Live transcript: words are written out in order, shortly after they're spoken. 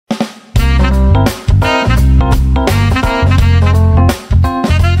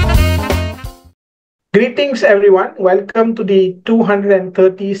Greetings, everyone. Welcome to the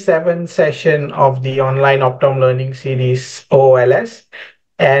 237th session of the online Optom Learning Series OOLS.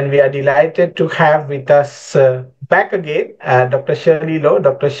 And we are delighted to have with us back again Dr. Shirley Loh.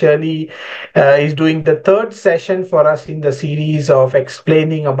 Dr. Shirley is doing the third session for us in the series of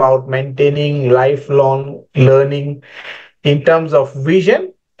explaining about maintaining lifelong learning in terms of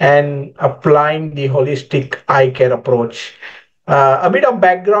vision and applying the holistic eye care approach. A bit of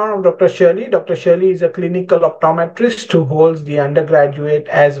background of Dr. Shirley. Dr. Shirley is a clinical optometrist who holds the undergraduate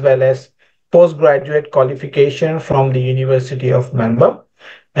as well as postgraduate qualification from the University of Melbourne.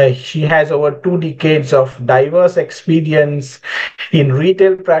 She has over 2 decades of diverse experience in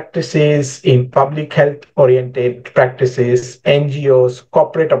retail practices, in public health oriented practices, NGOs,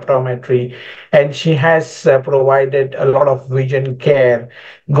 corporate optometry, and she has provided a lot of vision care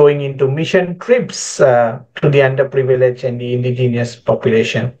going into mission trips to the underprivileged and the indigenous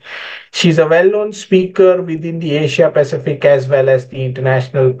population. She's a well-known speaker within the Asia Pacific as well as the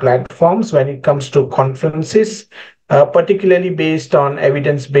international platforms when it comes to conferences, particularly based on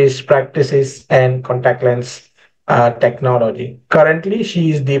evidence-based practices and contact lens technology. Currently,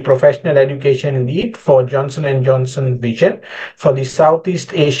 she is the professional education lead for Johnson & Johnson Vision for the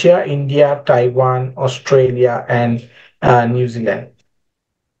Southeast Asia, India, Taiwan, Australia, and New Zealand.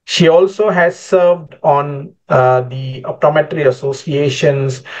 She also has served on the optometry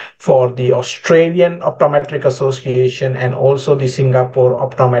associations for the Australian Optometric Association and also the Singapore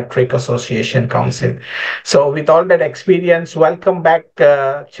Optometric Association Council. So with all that experience, welcome back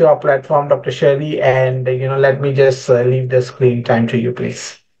to our platform, Dr. Shirley, and let me just leave the screen time to you,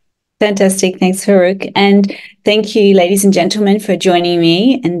 please. Fantastic. Thanks, Farouk. And thank you, ladies and gentlemen, for joining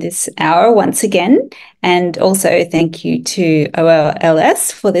me in this hour once again. And also thank you to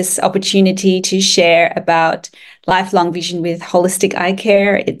OOLS for this opportunity to share about lifelong vision with holistic eye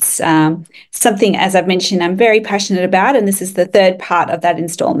care. It's something, as I've mentioned, I'm very passionate about, and this is the third part of that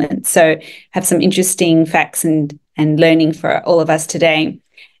installment. So have some interesting facts and learning for all of us today.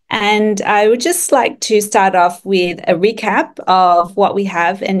 And I would just like to start off with a recap of what we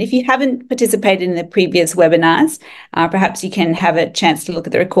have. And if you haven't participated in the previous webinars, perhaps you can have a chance to look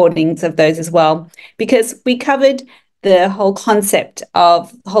at the recordings of those as well, because we covered the whole concept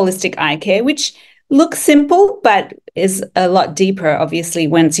of holistic eye care, which looks simple, but is a lot deeper, obviously,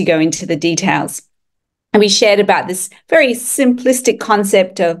 once you go into the details. And we shared about this very simplistic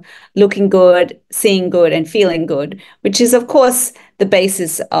concept of looking good, seeing good, and feeling good, which is, of course, the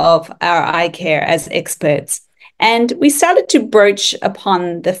basis of our eye care as experts. And we started to broach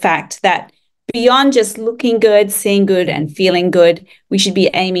upon the fact that beyond just looking good, seeing good, and feeling good, we should be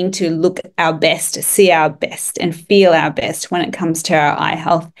aiming to look our best, see our best, and feel our best when it comes to our eye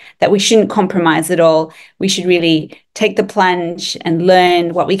health, that we shouldn't compromise at all. We should really take the plunge and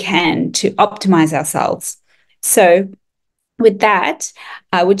learn what we can to optimize ourselves. So with that,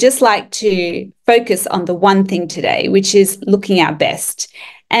 I would just like to focus on the one thing today, which is looking our best.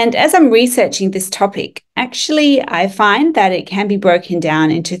 And as I'm researching this topic, actually, I find that it can be broken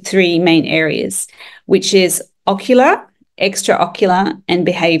down into 3 main areas, which is ocular, extraocular, and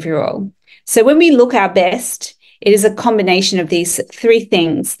behavioral. So when we look our best, it is a combination of these 3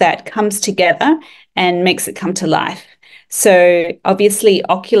 things that comes together and makes it come to life. So obviously,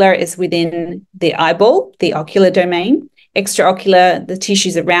 ocular is within the eyeball, the ocular domain. Extraocular, the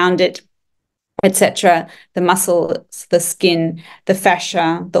tissues around it, etc., the muscles, the skin, the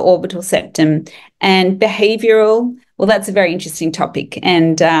fascia, the orbital septum. And behavioral, well, that's a very interesting topic.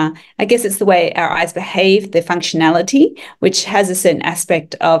 And I guess it's the way our eyes behave, the functionality, which has a certain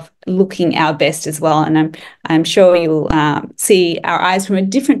aspect of looking our best as well. And I'm sure you'll see our eyes from a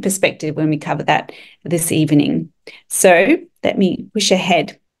different perspective when we cover that this evening. So let me push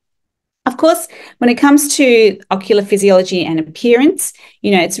ahead. Of course, when it comes to ocular physiology and appearance,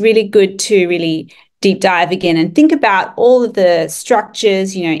 it's really good to really deep dive again and think about all of the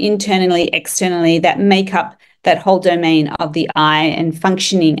structures, internally, externally, that make up that whole domain of the eye and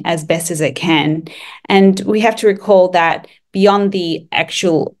functioning as best as it can. And we have to recall that beyond the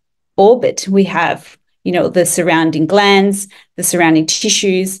actual orbit, we have the surrounding glands, the surrounding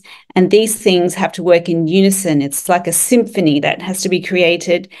tissues, and these things have to work in unison. It's like a symphony that has to be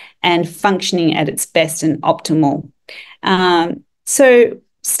created and functioning at its best and optimal. So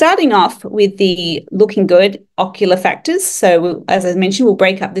starting off with the looking good ocular factors. So as I mentioned, we'll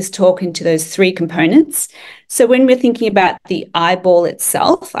break up this talk into those 3 components. So when we're thinking about the eyeball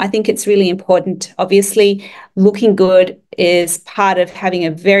itself, I think it's really important. Obviously, looking good is part of having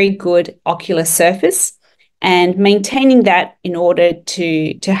a very good ocular surface and maintaining that in order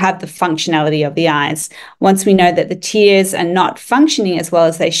to have the functionality of the eyes. Once we know that the tears are not functioning as well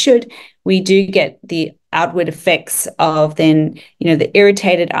as they should, we do get the outward effects of then, the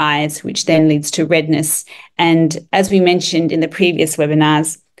irritated eyes, which then leads to redness. And as we mentioned in the previous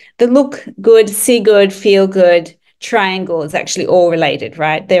webinars, the look good, see good, feel good triangle is actually all related,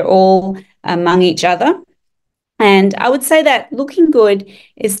 right? They're all among each other. And I would say that looking good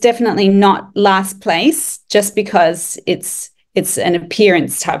is definitely not last place just because it's an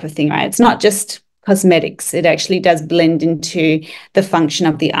appearance type of thing, right? It's not just cosmetics. It actually does blend into the function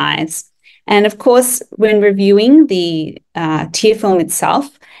of the eyes. And of course, when reviewing the tear film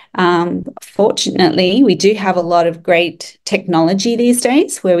itself, fortunately, we do have a lot of great technology these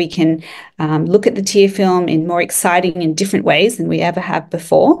days where we can look at the tear film in more exciting and different ways than we ever have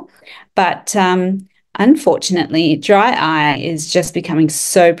before. But unfortunately, dry eye is just becoming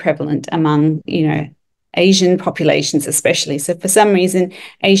so prevalent among, Asian populations especially. So for some reason,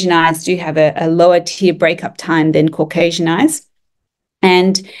 Asian eyes do have a lower tear breakup time than Caucasian eyes.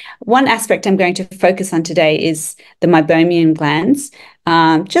 And one aspect I'm going to focus on today is the meibomian glands,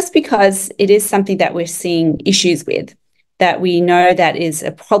 just because it is something that we're seeing issues with, that we know that is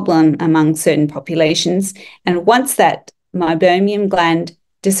a problem among certain populations. And once that meibomian gland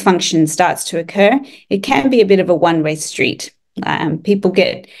dysfunction starts to occur, it can be a bit of a one-way street. People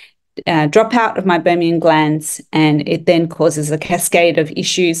get drop out of meibomian glands, and it then causes a cascade of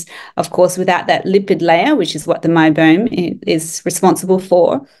issues. Of course, without that lipid layer, which is what the meibome is responsible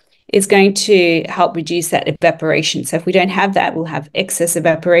for, is going to help reduce that evaporation. So if we don't have that, we'll have excess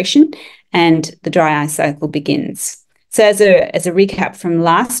evaporation and the dry eye cycle begins. So as a recap from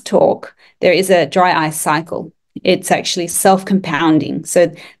last talk, there is a dry eye cycle. It's actually self-compounding.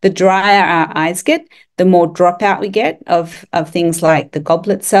 So the drier our eyes get, the more dropout we get of things like the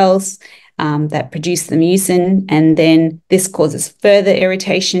goblet cells that produce the mucin, and then this causes further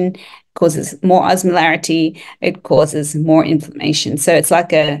irritation, causes more osmolarity, it causes more inflammation. So it's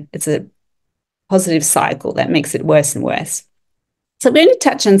a positive cycle that makes it worse and worse. So I'm going to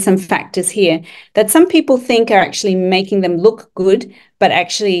touch on some factors here that some people think are actually making them look good, but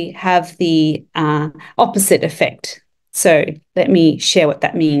actually have the opposite effect. So let me share what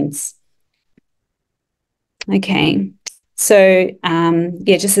that means. Okay, so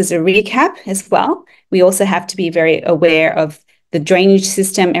just as a recap as well, we also have to be very aware of the drainage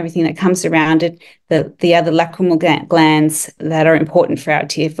system, everything that comes around it, the other lacrimal glands that are important for our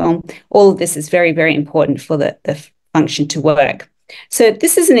tear film. All of this is very, very important for the function to work. So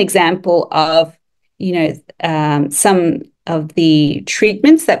this is an example of, some of the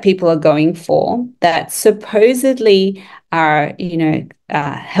treatments that people are going for that supposedly are,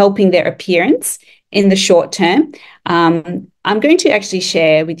 helping their appearance in the short term. I'm going to actually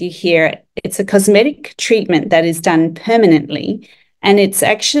share with you here, it's a cosmetic treatment that is done permanently, and it's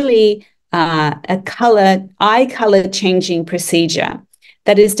actually eye color changing procedure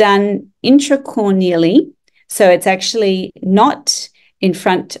that is done intracorneally. So it's actually not in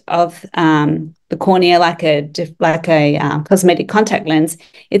front of the cornea like a cosmetic contact lens.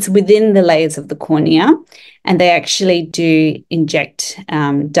 It's within the layers of the cornea, and they actually do inject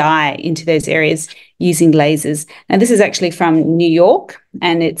dye into those areas using lasers. Now, this is actually from New York,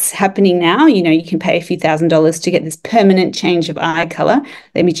 and it's happening now. You can pay a few $1,000s to get this permanent change of eye color.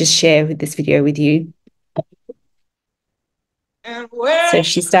 Let me just share this video with you. So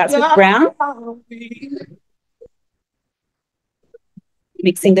she starts with brown,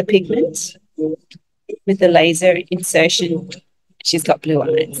 mixing the pigment with the laser insertion. She's got blue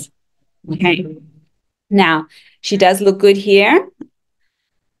eyes. Okay. Now, she does look good here.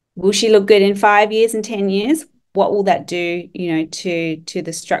 Will she look good in 5 years and 10 years? What will that do, to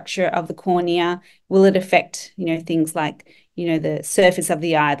the structure of the cornea? Will it affect, things like, the surface of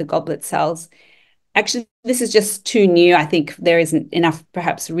the eye, the goblet cells? Actually, this is just too new. I think there isn't enough,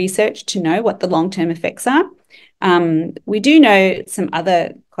 perhaps, research to know what the long-term effects are. We do know some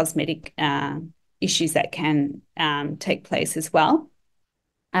other cosmetic issues that can take place as well.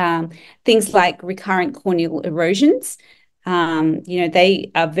 Things like recurrent corneal erosions,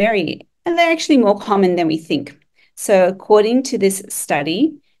 they are they're actually more common than we think. So according to this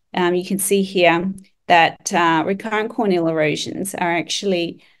study, you can see here that recurrent corneal erosions are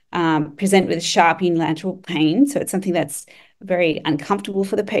actually present with sharp unilateral pain. So it's something that's very uncomfortable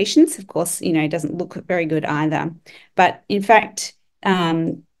for the patients. Of course, it doesn't look very good either. But in fact,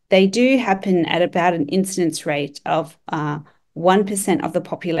 they do happen at about an incidence rate of 1% of the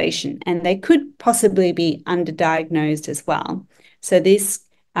population, and they could possibly be underdiagnosed as well. So this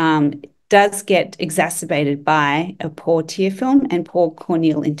does get exacerbated by a poor tear film and poor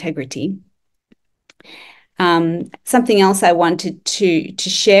corneal integrity. Something else I wanted to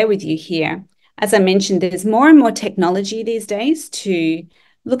share with you here. As I mentioned, there's more and more technology these days to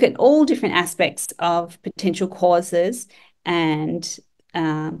look at all different aspects of potential causes and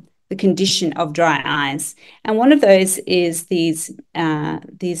the condition of dry eyes. And one of those is these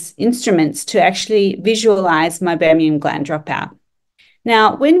instruments to actually visualize meibomian gland dropout.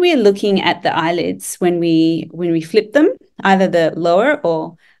 Now, when we're looking at the eyelids, when we flip them, either the lower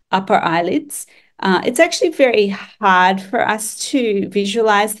or upper eyelids, it's actually very hard for us to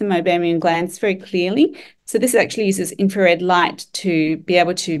visualize the meibomian glands very clearly. So this actually uses infrared light to be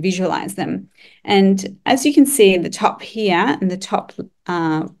able to visualize them. And as you can see in the top here, in the top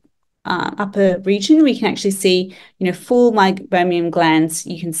upper region, we can actually see, full meibomian glands.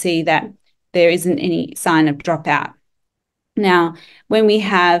 You can see that there isn't any sign of dropout. Now, when we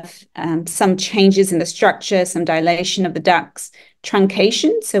have some changes in the structure, some dilation of the ducts,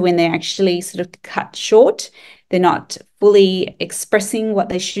 truncation, so when they're actually sort of cut short, they're not fully expressing what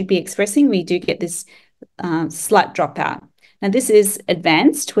they should be expressing, we do get this slight dropout. Now, this is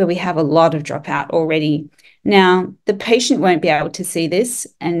advanced, where we have a lot of dropout already. Now, the patient won't be able to see this,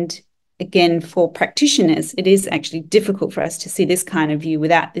 and again, for practitioners, it is actually difficult for us to see this kind of view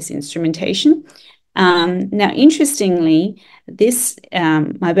without this instrumentation. Now, interestingly, this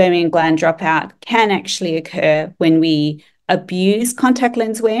meibomian gland dropout can actually occur when we abuse contact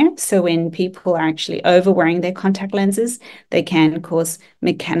lens wear. So when people are actually over-wearing their contact lenses, they can cause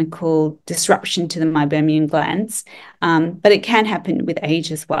mechanical disruption to the meibomian glands. But it can happen with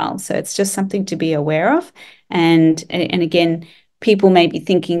age as well. So it's just something to be aware of. And again, people may be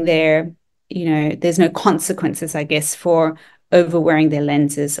thinking there's no consequences, I guess, for over-wearing their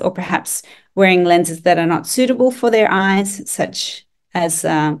lenses, or perhaps wearing lenses that are not suitable for their eyes, such as,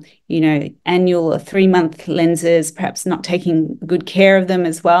 annual or 3-month lenses, perhaps not taking good care of them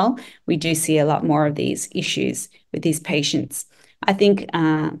as well. We do see a lot more of these issues with these patients. I think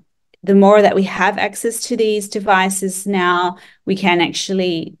the more that we have access to these devices now, we can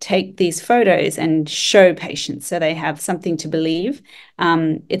actually take these photos and show patients so they have something to believe.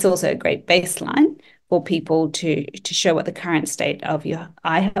 It's also a great baseline for people to show what the current state of your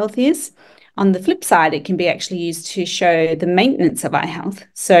eye health is. On the flip side, it can be actually used to show the maintenance of eye health.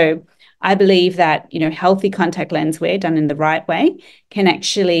 So I believe that, healthy contact lens wear done in the right way can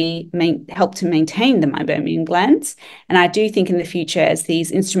actually help to maintain the meibomian glands. And I do think in the future, as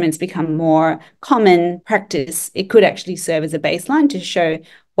these instruments become more common practice, it could actually serve as a baseline to show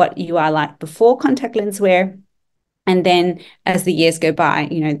what you are like before contact lens wear. And then as the years go by,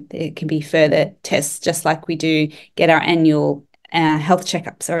 there can be further tests, just like we do get our annual health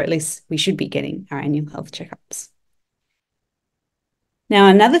checkups, or at least we should be getting our annual health checkups. Now,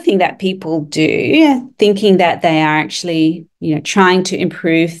 another thing that people do, thinking that they are actually, trying to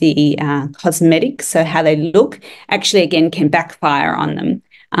improve the cosmetics, so how they look, actually, again, can backfire on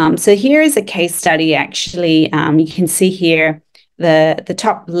them. So here is a case study, actually. You can see here the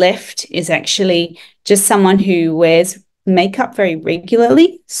top left is actually just someone who wears makeup very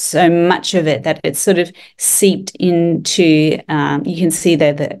regularly, so much of it that it's sort of seeped into, you can see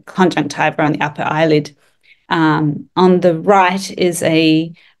there the conjunctiva on the upper eyelid. On the right is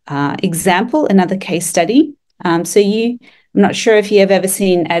a example, another case study. I'm not sure if you have ever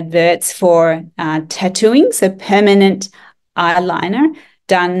seen adverts for tattooing, so permanent eyeliner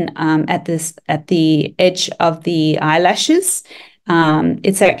done at the edge of the eyelashes.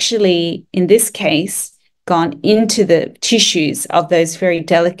 It's actually, in this case, gone into the tissues of those very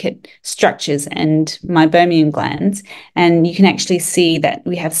delicate structures and meibomian glands. And you can actually see that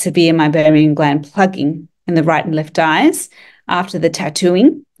we have severe meibomian gland plugging in the right and left eyes after the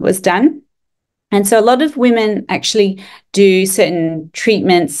tattooing was done. And so a lot of women actually do certain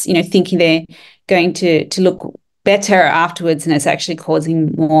treatments, thinking they're going to look better afterwards, and it's actually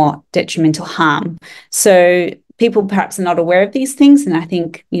causing more detrimental harm. So people perhaps are not aware of these things, and I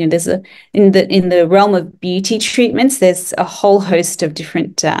think there's in the realm of beauty treatments, there's a whole host of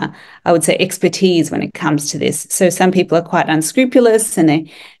different, I would say, expertise when it comes to this. So some people are quite unscrupulous, and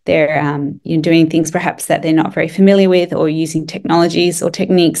they're doing things perhaps that they're not very familiar with, or using technologies or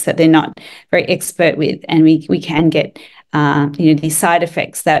techniques that they're not very expert with, and we can get these side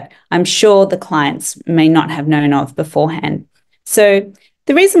effects that I'm sure the clients may not have known of beforehand. So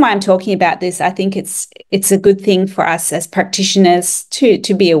the reason why I'm talking about this, I think it's a good thing for us as practitioners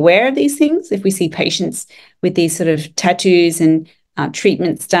to be aware of these things. If we see patients with these sort of tattoos and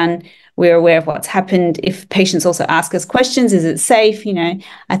treatments done, we're aware of what's happened. If patients also ask us questions, is it safe?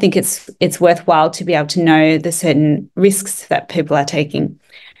 I think it's worthwhile to be able to know the certain risks that people are taking.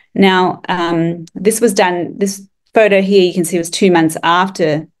 Now, this was done, this photo here, you can see, was 2 months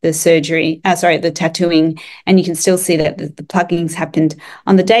after the surgery, the tattooing, and you can still see that the pluggings happened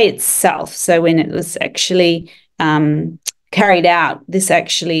on the day itself. So when it was actually carried out, this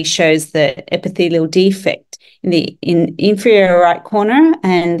actually shows the epithelial defect in the inferior right corner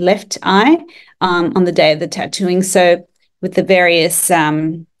and left eye on the day of the tattooing. So with the various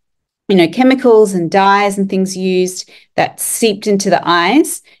chemicals and dyes and things used that seeped into the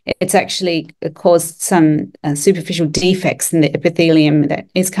eyes, it's actually caused some superficial defects in the epithelium that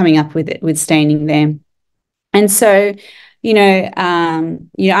is coming up with staining there. And so,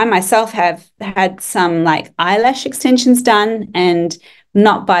 I myself have had some like eyelash extensions done, and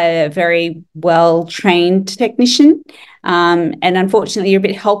not by a very well-trained technician. And unfortunately, you're a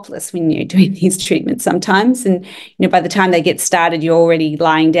bit helpless when you're doing these treatments sometimes. And, by the time they get started, you're already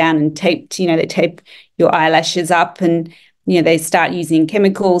lying down and taped, they tape your eyelashes up, and, they start using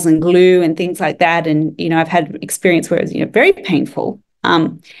chemicals and glue and things like that. And, I've had experience where it was, very painful.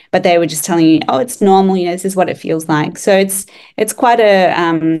 But they were just telling you, oh, it's normal, this is what it feels like. So it's quite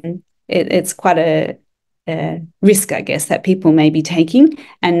a risk, I guess, that people may be taking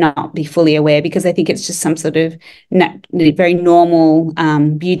and not be fully aware, because I think it's just some sort of very normal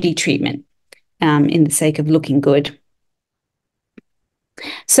beauty treatment in the sake of looking good.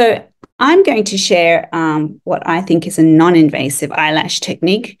 So I'm going to share what I think is a non-invasive eyelash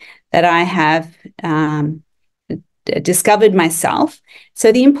technique that I have discovered myself.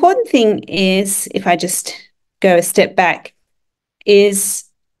 So the important thing is, if I just go a step back, is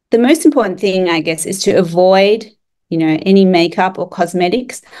the most important thing, I guess, is to avoid, any makeup or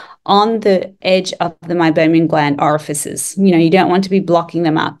cosmetics on the edge of the meibomian gland orifices. You don't want to be blocking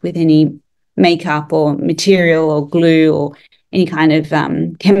them up with any makeup or material or glue or any kind of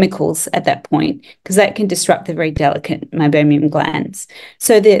chemicals at that point, because that can disrupt the very delicate meibomian glands.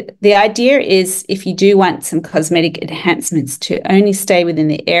 So the idea is, if you do want some cosmetic enhancements, to only stay within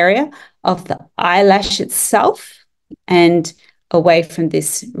the area of the eyelash itself and away from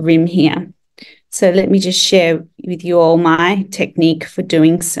this rim here. So let me just share with you all my technique for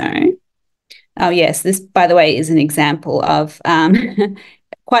doing so. Oh yes, this, by the way, is an example of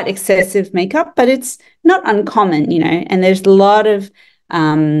quite excessive makeup, but it's not uncommon, and there's a lot of,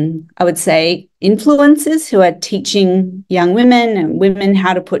 I would say, influencers who are teaching young women and women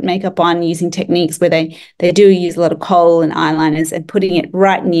how to put makeup on using techniques where they do use a lot of kohl and eyeliners and putting it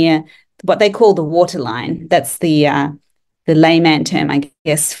right near what they call the waterline. That's the layman term, I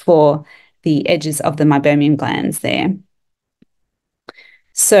guess, for the edges of the meibomian glands there.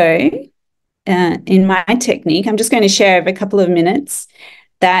 So in my technique, I'm just going to share over a couple of minutes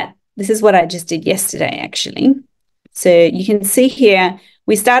that this is what I just did yesterday, actually. So you can see here,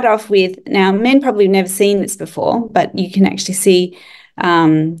 we start off with, now men probably have never seen this before, but you can actually see,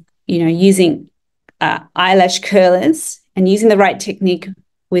 using eyelash curlers and using the right technique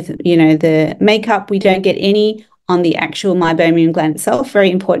with, the makeup. We don't get any on the actual meibomian gland itself.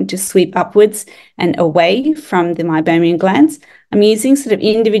 Very important to sweep upwards and away from the meibomian glands. I'm using sort of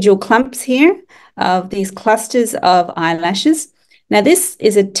individual clumps here of these clusters of eyelashes. Now, this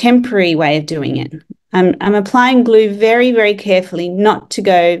is a temporary way of doing it. I'm applying glue very, very carefully, not to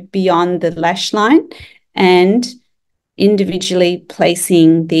go beyond the lash line, and individually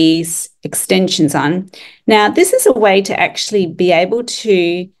placing these extensions on. Now, this is a way to actually be able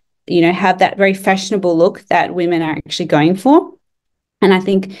to, have that very fashionable look that women are actually going for. And I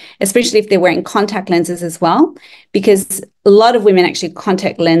think, especially if they're wearing contact lenses as well, because a lot of women actually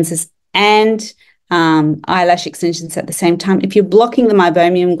contact lenses and eyelash extensions at the same time. If you're blocking the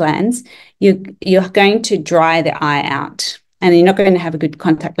meibomian glands, you're going to dry the eye out, and you're not going to have a good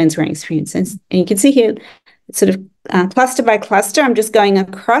contact lens wearing experience. And you can see here, sort of cluster by cluster, I'm just going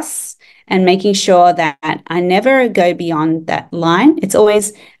across and making sure that I never go beyond that line. It's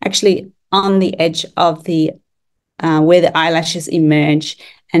always actually on the edge of the where the eyelashes emerge,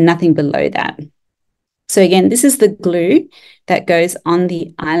 and nothing below that. So again, this is the glue that goes on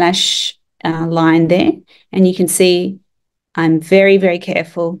the eyelash line there, and you can see I'm very, very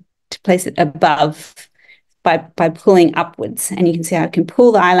careful to place it above by pulling upwards, and you can see how I can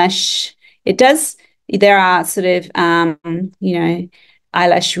pull the eyelash. There are sort of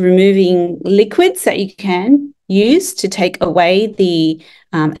eyelash removing liquids that you can use to take away the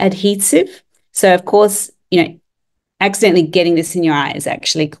adhesive. So of course, accidentally getting this in your eye is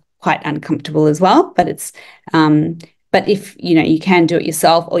actually quite uncomfortable as well, but it's but if you can do it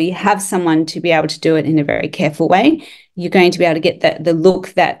yourself, or you have someone to be able to do it in a very careful way, you're going to be able to get the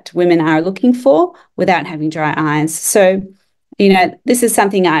look that women are looking for without having dry eyes. So this is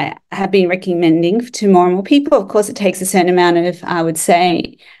something I have been recommending to more and more people. Of course, it takes a certain amount of, I would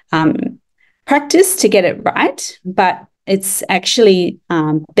say, practice to get it right, but it's actually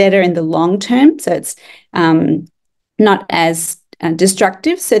better in the long term. So it's not as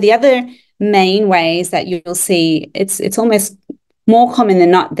destructive. So the other main ways that you'll see it's almost more common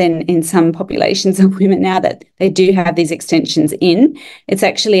than not than in some populations of women now that they do have these extensions in. It's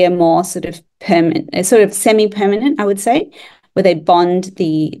actually a more sort of permanent, a sort of semi-permanent, I would say, where they bond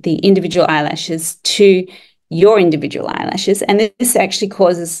the individual eyelashes to your individual eyelashes. And this actually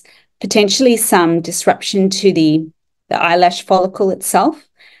causes potentially some disruption to the eyelash follicle itself.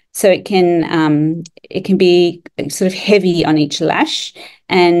 So it can be sort of heavy on each lash,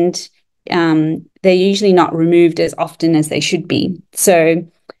 and they're usually not removed as often as they should be. So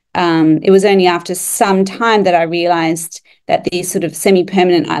it was only after some time that I realized that these sort of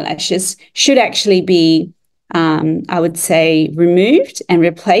semi-permanent eyelashes should actually be, I would say, removed and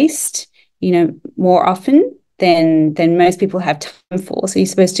replaced, more often than most people have time for. So you're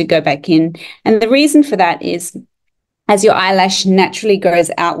supposed to go back in. And the reason for that is, as your eyelash naturally grows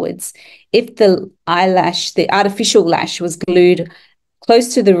outwards, if the artificial lash was glued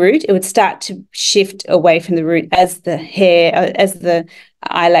close to the root, it would start to shift away from the root as the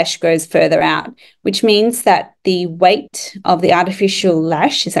eyelash grows further out, which means that the weight of the artificial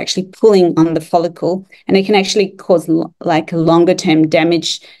lash is actually pulling on the follicle, and it can actually cause like a longer term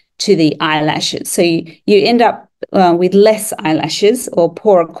damage to the eyelashes. So you end up with less eyelashes or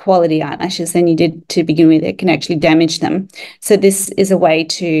poorer quality eyelashes than you did to begin with. It can actually damage them. So this is a way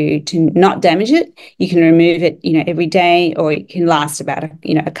to not damage it. You can remove it, every day, or it can last about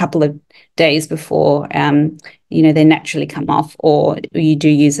a couple of days before they naturally come off, or you do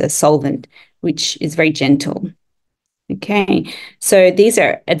use a solvent, which is very gentle. Okay, so these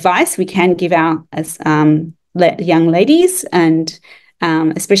are advice we can give out as young ladies, and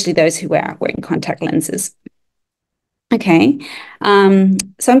especially those who are wearing contact lenses. Okay, so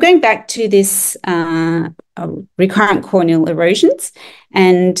I'm going back to this recurrent corneal erosions,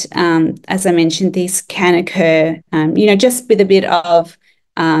 and as I mentioned, these can occur, just with a bit of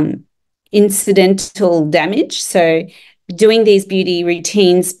incidental damage. So doing these beauty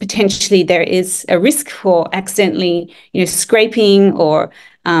routines, potentially there is a risk for accidentally, scraping or,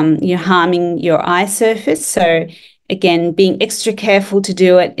 harming your eye surface. So again, being extra careful to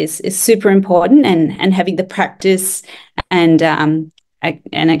do it is super important, and having the practice and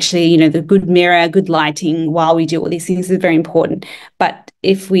actually, the good mirror, good lighting while we do all these things is very important. But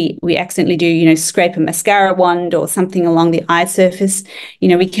if we accidentally do, scrape a mascara wand or something along the eye surface,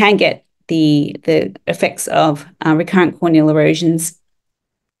 we can get the effects of recurrent corneal erosions.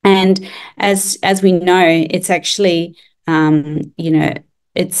 And as we know, it's actually,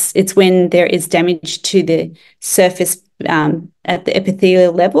 it's when there is damage to the surface at the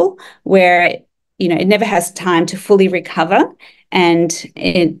epithelial level, where it never has time to fully recover, and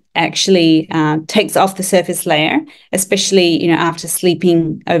it actually takes off the surface layer, especially after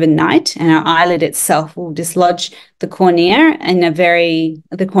sleeping overnight, and our eyelid itself will dislodge the cornea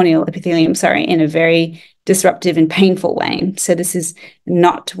the corneal epithelium, in a very disruptive and painful way. So this is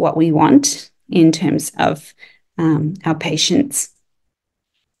not what we want in terms of our patients.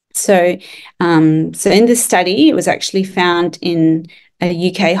 So in this study, it was actually found in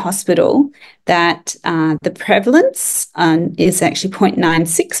a UK hospital that the prevalence is actually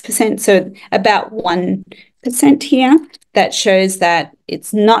 0.96%, so about 1% here. That shows that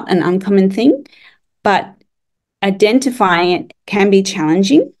it's not an uncommon thing, but identifying it can be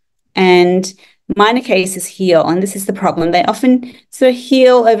challenging, and minor cases heal, and this is the problem. They often sort of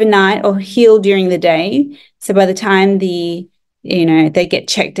heal overnight or heal during the day. So by the time they get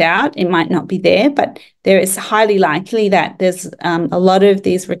checked out, it might not be there, but there is highly likely that there's a lot of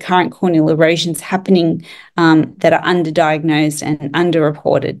these recurrent corneal erosions happening that are underdiagnosed and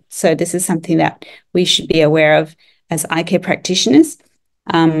underreported. So this is something that we should be aware of as eye care practitioners,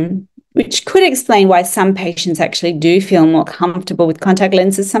 which could explain why some patients actually do feel more comfortable with contact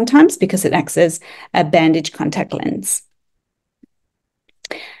lenses sometimes, because it acts as a bandage contact lens.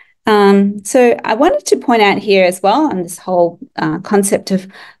 So I wanted to point out here as well on this whole concept of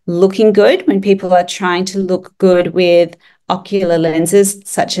looking good when people are trying to look good with ocular lenses,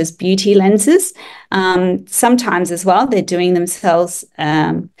 such as beauty lenses. Sometimes as well, they're doing themselves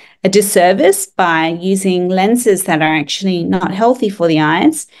a disservice by using lenses that are actually not healthy for the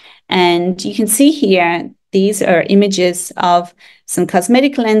eyes. And you can see here, these are images of some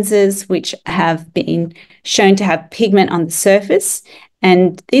cosmetic lenses which have been shown to have pigment on the surface.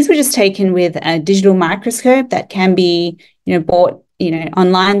 And these were just taken with a digital microscope that can be, bought,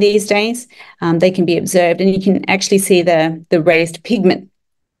 online these days. They can be observed, and you can actually see the raised pigment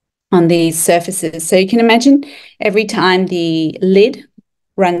on these surfaces. So you can imagine every time the lid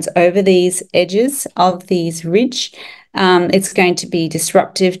runs over these edges of these ridge, it's going to be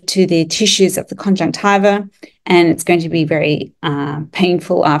disruptive to the tissues of the conjunctiva, and it's going to be very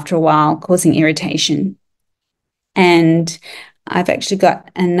painful after a while, causing irritation. And I've actually got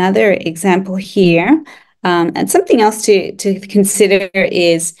another example here. And something else to consider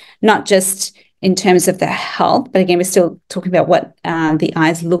is not just in terms of the health, but again, we're still talking about what the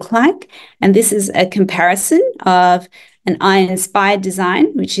eyes look like. And this is a comparison of an eye-inspired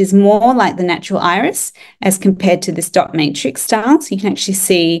design, which is more like the natural iris as compared to this dot matrix style. So you can actually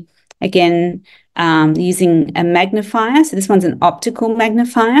see, again, using a magnifier. So this one's an optical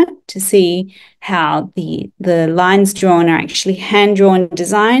magnifier to see how the lines drawn are actually hand-drawn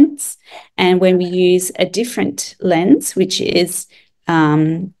designs. And when we use a different lens, which is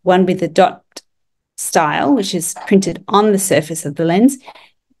one with the dot style, which is printed on the surface of the lens,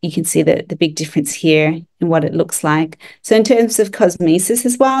 you can see the big difference here in what it looks like. So in terms of cosmesis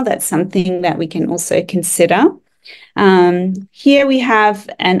as well, that's something that we can also consider. Here we have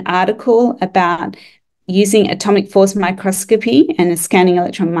an article about using atomic force microscopy and scanning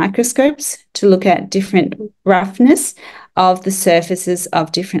electron microscopes to look at different roughness of the surfaces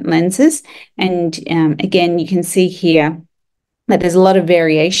of different lenses. And again, you can see here that there's a lot of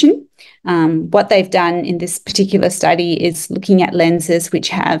variation. What they've done in this particular study is looking at lenses which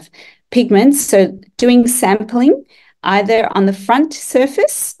have pigments. So doing sampling either on the front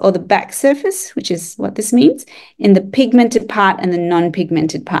surface or the back surface, which is what this means, in the pigmented part and the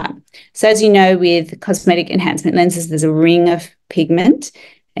non-pigmented part. So as you know, with cosmetic enhancement lenses, there's a ring of pigment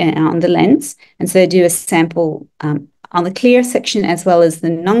on the lens. And so they do a sample on the clear section as well as the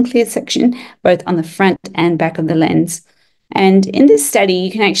non-clear section, both on the front and back of the lens. And in this study,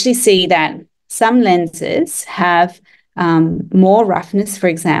 you can actually see that some lenses have more roughness, for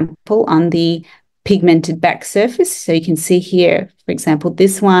example, on the pigmented back surface. So you can see here, for example,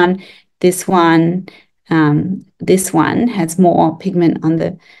 this one has more pigment on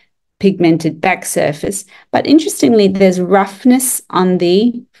the pigmented back surface. But interestingly, there's roughness on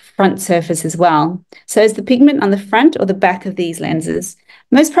the front surface as well. So is the pigment on the front or the back of these lenses?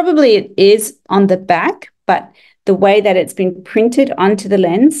 Most probably it is on the back, but the way that it's been printed onto the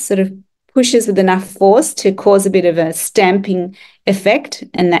lens sort of pushes with enough force to cause a bit of a stamping effect,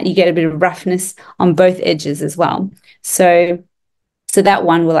 and that you get a bit of roughness on both edges as well. So that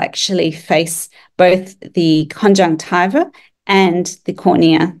one will actually face both the conjunctiva and the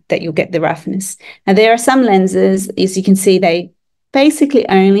cornea, that you'll get the roughness. Now, there are some lenses, as you can see, they basically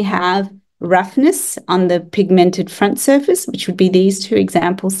only have roughness on the pigmented front surface, which would be these two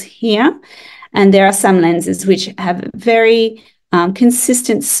examples here. And there are some lenses which have very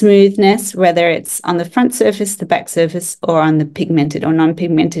consistent smoothness, whether it's on the front surface, the back surface, or on the pigmented or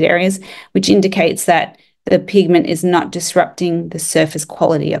non-pigmented areas, which indicates that the pigment is not disrupting the surface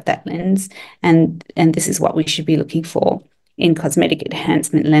quality of that lens. And this is what we should be looking for in cosmetic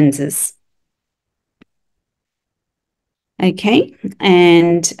enhancement lenses. Okay,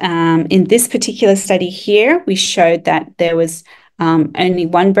 and in this particular study here, we showed that there was only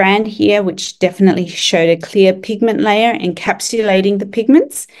one brand here, which definitely showed a clear pigment layer encapsulating the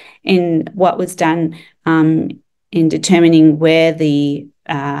pigments in what was done in determining where the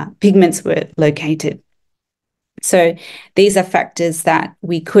pigments were located. So these are factors that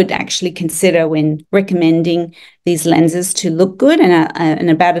we could actually consider when recommending these lenses to look good, and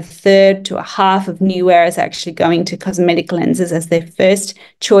about a third to a half of new wearers are actually going to cosmetic lenses as their first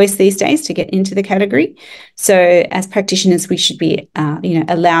choice these days to get into the category. So as practitioners, we should be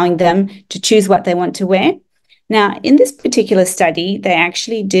allowing them to choose what they want to wear. Now, in this particular study, they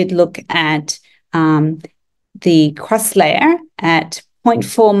actually did look at the cross layer at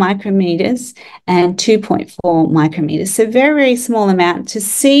 0.4 micrometers and 2.4 micrometers. So very, very small amount to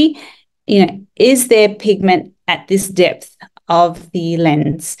see, is there pigment at this depth of the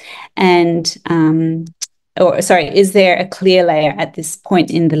lens? And, is there a clear layer at this point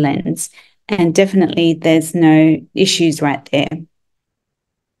in the lens? And definitely there's no issues right there.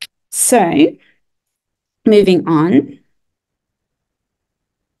 So moving on.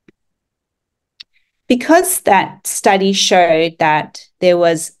 Because that study showed that there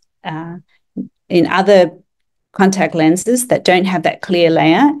was, in other contact lenses that don't have that clear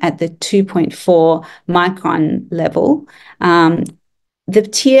layer at the 2.4 micron level, the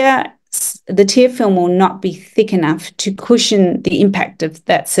tear film will not be thick enough to cushion the impact of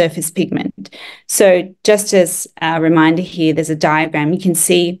that surface pigment. So just as a reminder here, there's a diagram. You can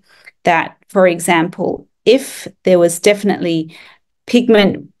see that, for example, if there was definitely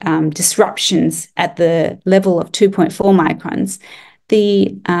pigment disruptions at the level of 2.4 microns,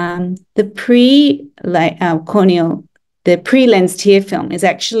 the pre-lens tear film is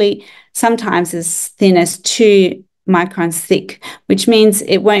actually sometimes as thin as 2 microns thick, which means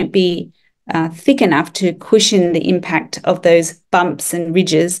it won't be thick enough to cushion the impact of those bumps and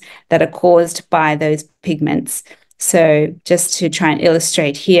ridges that are caused by those pigments. So just to try and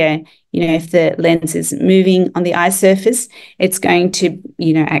illustrate here, if the lens is moving on the eye surface, it's going to,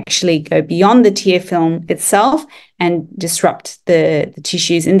 actually go beyond the tear film itself and disrupt the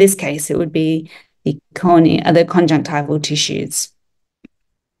tissues. In this case, it would be the cornea, the conjunctival tissues.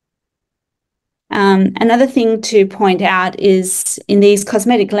 Another thing to point out is in these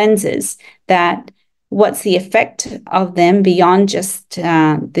cosmetic lenses that what's the effect of them beyond just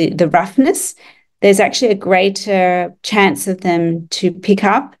the roughness. There's actually a greater chance of them to pick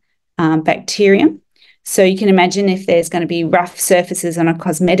up bacteria. So you can imagine if there's going to be rough surfaces on a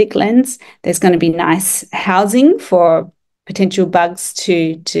cosmetic lens, there's going to be nice housing for potential bugs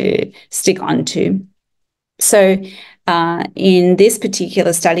to stick onto. So in this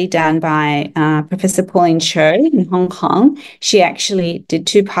particular study done by Professor Pauline Cho in Hong Kong, she actually did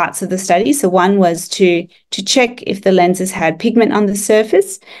two parts of the study. So one was to check if the lenses had pigment on the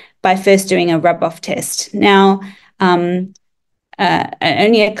surface by first doing a rub-off test. Now,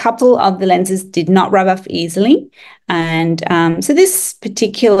 only a couple of the lenses did not rub off easily. And so this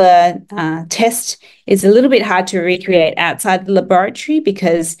particular test is a little bit hard to recreate outside the laboratory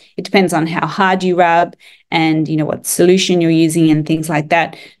because it depends on how hard you rub and, what solution you're using and things like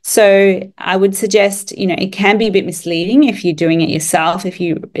that. So I would suggest, it can be a bit misleading if you're doing it yourself. If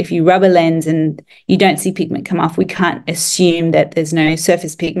you rub a lens and you don't see pigment come off, we can't assume that there's no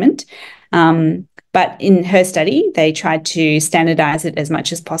surface pigment. But in her study, they tried to standardize it as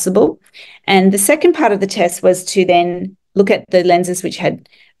much as possible. And the second part of the test was to then look at the lenses which had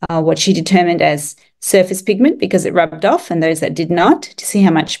what she determined as surface pigment because it rubbed off, and those that did not, to see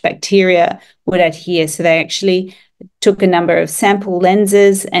how much bacteria would adhere. So they actually took a number of sample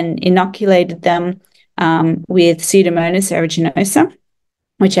lenses and inoculated them with Pseudomonas aeruginosa,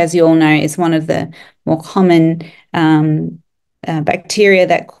 which, as you all know, is one of the more common bacteria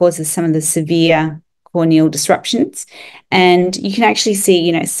that causes some of the severe corneal disruptions. And you can actually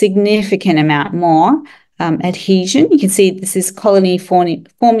see, significant amount more adhesion. You can see this is colony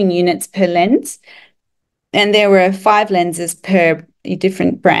forming units per lens. And there were 5 lenses per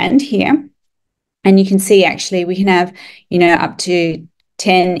different brand here. And you can see actually we can have, up to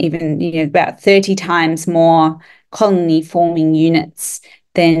 10, even, about 30 times more colony forming units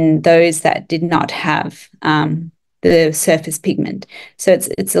than those that did not have the surface pigment. So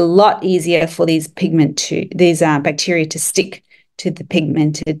it's a lot easier for these bacteria to stick to the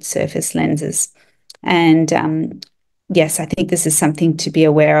pigmented surface lenses. And yes, I think this is something to be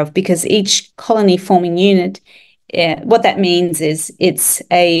aware of because each colony forming unit, what that means is it's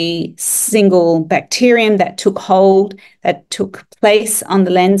a single bacterium that took hold, that took place on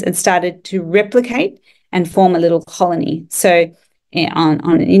the lens and started to replicate and form a little colony. So on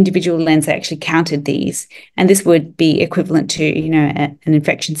an individual lens, they actually counted these. And this would be equivalent to, an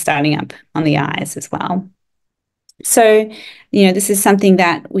infection starting up on the eyes as well. So, this is something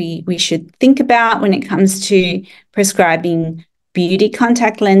that we should think about when it comes to prescribing beauty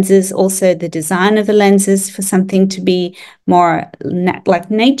contact lenses, also the design of the lenses for something to be more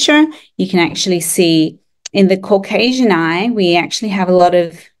like nature. You can actually see in the Caucasian eye, we actually have a lot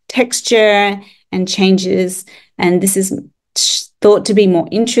of texture and changes, and this is thought to be more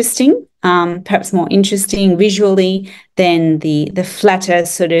interesting, perhaps more interesting visually than the flatter,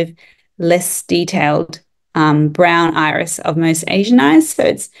 sort of less detailed brown iris of most Asian eyes. So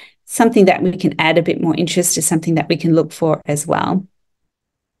it's something that we can add a bit more interest to, something that we can look for as well.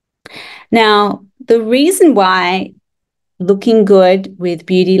 Now, the reason why looking good with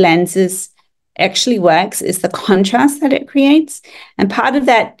beauty lenses actually works is the contrast that it creates. And part of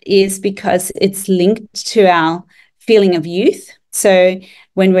that is because it's linked to our feeling of youth. So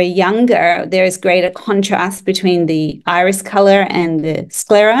when we're younger, there is greater contrast between the iris color and the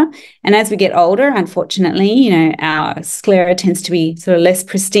sclera. And as we get older, unfortunately, our sclera tends to be sort of less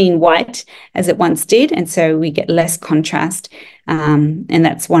pristine white as it once did. And so we get less contrast. And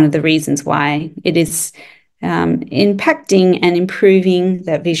that's one of the reasons why it is impacting and improving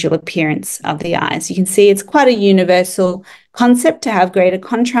the visual appearance of the eyes. You can see it's quite a universal concept to have greater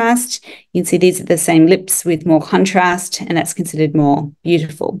contrast. You can see these are the same lips with more contrast, and that's considered more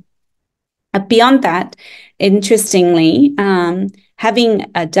beautiful. Beyond that, interestingly,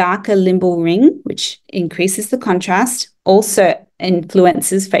 having a darker limbal ring, which increases the contrast, also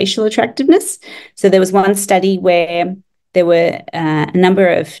influences facial attractiveness. So there was one study where there were a number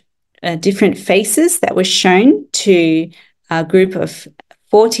of different faces that were shown to a group of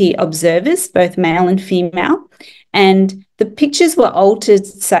 40 observers, both male and female. And the pictures were altered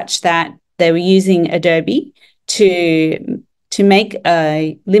such that they were using Adobe to to make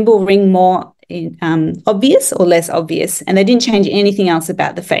a limbal ring more obvious or less obvious, and they didn't change anything else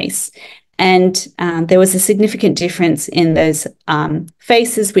about the face. And there was a significant difference in those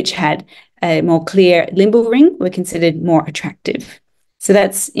faces which had a more clear limbal ring were considered more attractive. So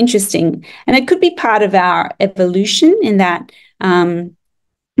that's interesting. And it could be part of our evolution in that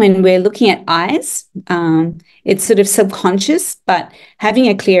when we're looking at eyes, it's sort of subconscious, but having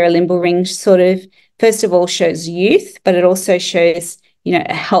a clearer limbal ring sort of, first of all, shows youth, but it also shows,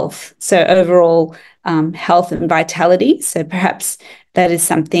 health. So overall health and vitality. So perhaps that is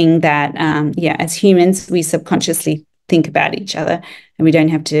something that, as humans, we subconsciously think about each other, and we don't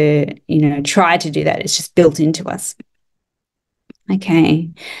have to, try to do that. It's just built into us. Okay.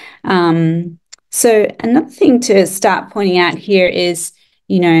 So another thing to start pointing out here is,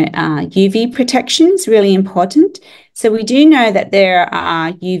 UV protection is really important. So we do know that there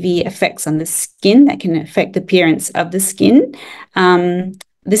are UV effects on the skin that can affect the appearance of the skin.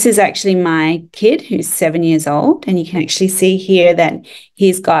 This is actually my kid who's 7 years old, and you can actually see here that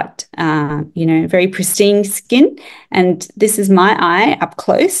he's got, very pristine skin. And this is my eye up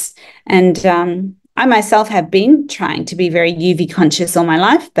close. And I myself have been trying to be very UV conscious all my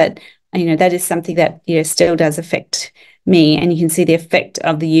life, but, that is something that, still does affect me, and you can see the effect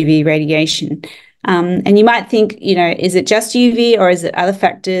of the UV radiation. And you might think, is it just UV or is it other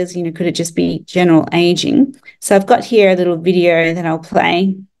factors? Could it just be general aging? So I've got here a little video that I'll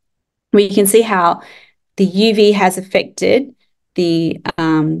play where you can see how the UV has affected the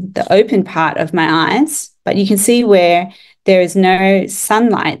open part of my eyes, but you can see where there is no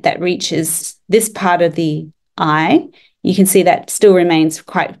sunlight that reaches this part of the eye. You can see that still remains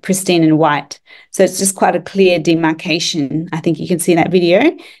quite pristine and white. So it's just quite a clear demarcation. I think you can see in that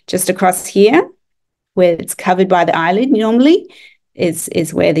video just across here where it's covered by the eyelid normally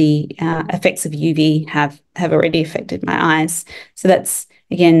is where the effects of UV have already affected my eyes. So that's,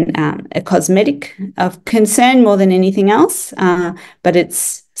 again, a cosmetic of concern more than anything else, but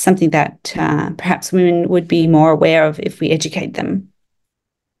it's something that perhaps women would be more aware of if we educate them.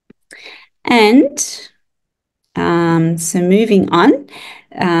 And so moving on,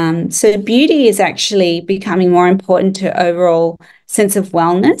 so beauty is actually becoming more important to overall sense of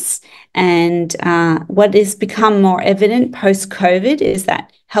wellness. And what has become more evident post-COVID is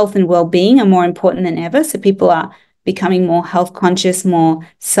that health and well-being are more important than ever. So people are becoming more health conscious, more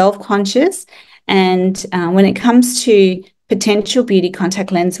self-conscious. And when it comes to potential beauty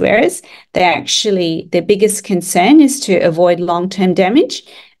contact lens wearers, their biggest concern is to avoid long-term damage.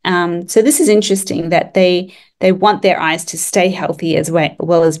 So this is interesting that they want their eyes to stay healthy as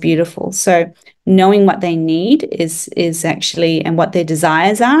well as beautiful. So knowing what they need is actually, and what their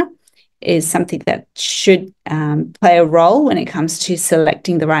desires are, is something that should play a role when it comes to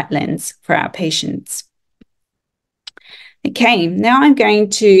selecting the right lens for our patients. Okay, now I'm going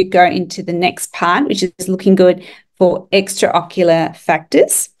to go into the next part, which is looking good for extraocular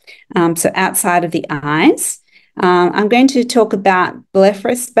factors, so outside of the eyes. I'm going to talk about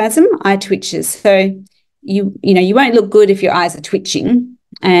blepharospasm, eye twitches. So you won't look good if your eyes are twitching,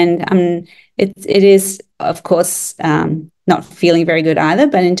 and it is, of course, not feeling very good either.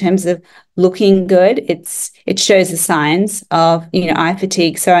 But in terms of looking good, it shows the signs of eye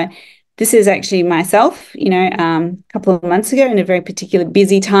fatigue. So this is actually myself, a couple of months ago in a very particular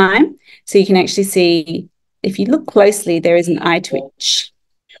busy time. So you can actually see, if you look closely, there is an eye twitch.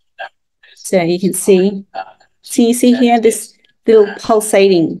 So you can see. So you see here this little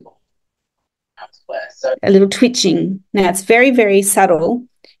pulsating, a little twitching. Now it's very, very subtle,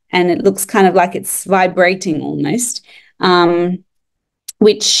 and it looks kind of like it's vibrating almost,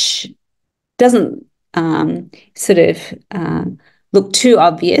 which doesn't sort of look too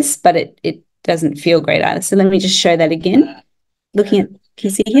obvious, but it doesn't feel great either. So let me just show that again. Looking at, can you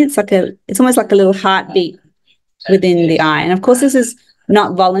see here? It's almost like a little heartbeat within the eye. And of course, this is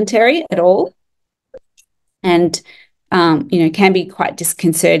not voluntary at all. And, can be quite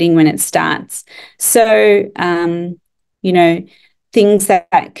disconcerting when it starts. So, things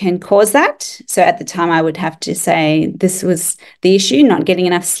that can cause that. So at the time, I would have to say this was the issue, not getting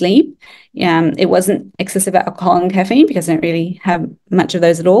enough sleep. It wasn't excessive alcohol and caffeine, because I don't really have much of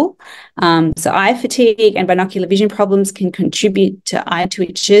those at all. So eye fatigue and binocular vision problems can contribute to eye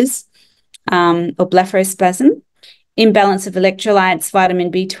twitches or blepharospasm. Imbalance of electrolytes,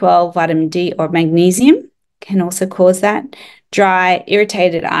 vitamin B12, vitamin D, or magnesium can also cause that. Dry,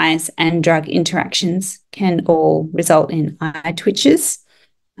 irritated eyes and drug interactions can all result in eye twitches.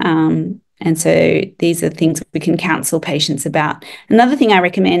 And so these are things we can counsel patients about. Another thing I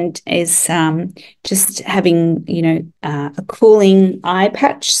recommend is just having, a cooling eye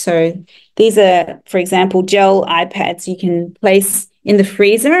patch. So these are, for example, gel eye pads you can place in the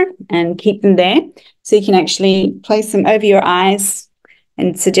freezer and keep them there. So you can actually place them over your eyes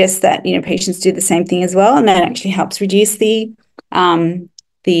and suggest that, patients do the same thing as well. And that actually helps reduce the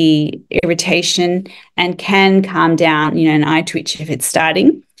irritation and can calm down, an eye twitch if it's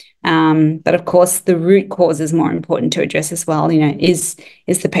starting. But of course, the root cause is more important to address as well. Is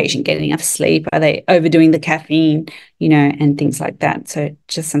the patient getting enough sleep? Are they overdoing the caffeine? And things like that. So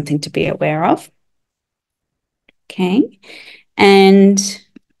just something to be aware of. Okay, and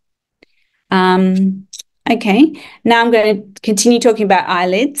okay. Now I'm going to continue talking about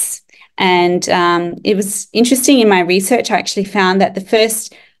eyelids. And it was interesting in my research. I actually found that the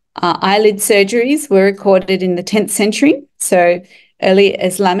first eyelid surgeries were recorded in the 10th century. So early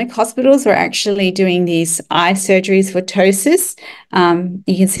Islamic hospitals were actually doing these eye surgeries for ptosis.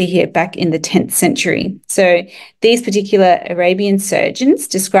 You can see here back in the 10th century. So these particular Arabian surgeons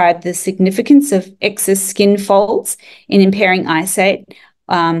described the significance of excess skin folds in impairing eyesight,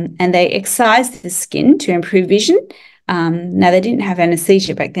 and they excised the skin to improve vision. Now, they didn't have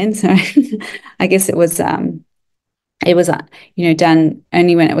anesthesia back then, so I guess it was done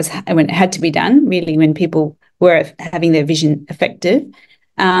only when it had to be done, really, when people were having their vision affected.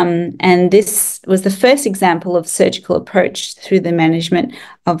 And this was the first example of surgical approach through the management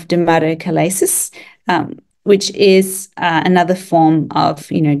of dermatochalasis, which is another form of,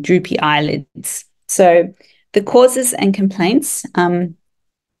 droopy eyelids. So the causes and complaints. Now,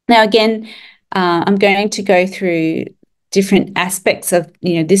 again, I'm going to go through different aspects of,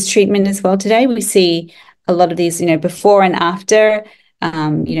 this treatment as well today. We see a lot of these, before and after,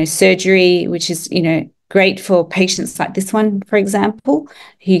 surgery, which is, great for patients like this one, for example,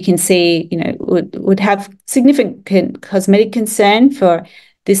 who you can see, would have significant cosmetic concern for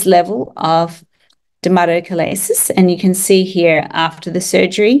this level of dermatochalasis. And you can see here after the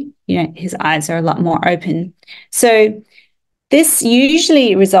surgery, his eyes are a lot more open. So this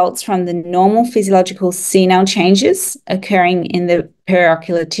usually results from the normal physiological senile changes occurring in the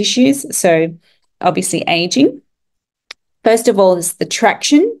periocular tissues, so obviously aging. First of all, is the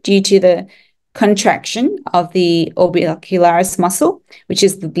traction due to the contraction of the orbicularis muscle, which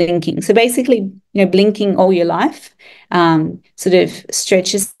is the blinking. So basically, blinking all your life sort of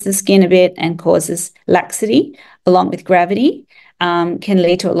stretches the skin a bit and causes laxity, along with gravity. Can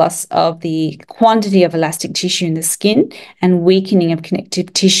lead to a loss of the quantity of elastic tissue in the skin and weakening of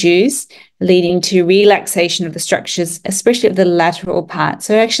connective tissues, leading to relaxation of the structures, especially of the lateral part.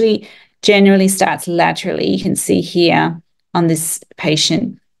 So it actually generally starts laterally. You can see here on this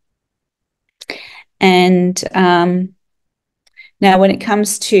patient. And now when it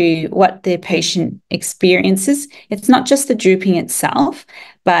comes to what the patient experiences, it's not just the drooping itself,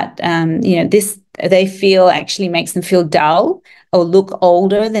 but, this they feel actually makes them feel dull or look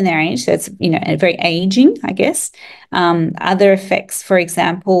older than their age. So it's, very aging, I guess. Other effects, for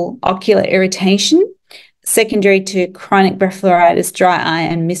example, ocular irritation, secondary to chronic blepharitis, dry eye,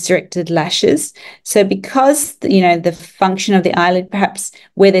 and misdirected lashes. So because, the function of the eyelid, perhaps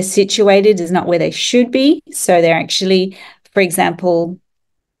where they're situated is not where they should be. So they're actually, for example,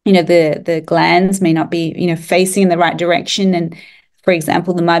 the glands may not be, facing in the right direction. And for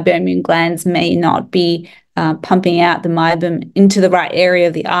example, the meibomian glands may not be pumping out the meibum into the right area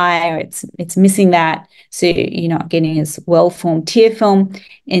of the eye, or it's missing that. So you're not getting as well-formed tear film.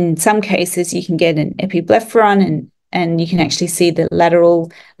 In some cases, you can get an epiblepharon, and you can actually see the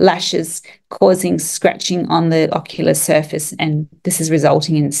lateral lashes causing scratching on the ocular surface, and this is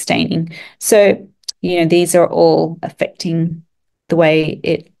resulting in staining. So, these are all affecting the way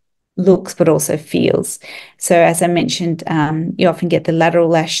it looks but also feels. So as I mentioned, you often get the lateral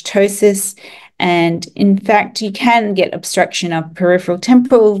lash ptosis, and in fact you can get obstruction of peripheral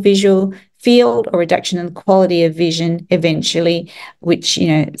temporal visual field or reduction in the quality of vision eventually, which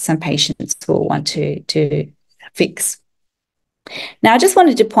some patients will want to fix. Now, I just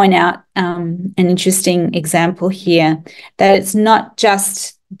wanted to point out an interesting example here, that it's not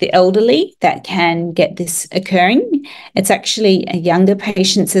just the elderly that can get this occurring. It's actually younger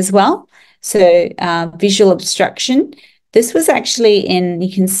patients as well. So visual obstruction. This was actually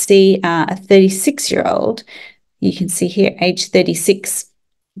you can see a 36-year-old. You can see here, age 36.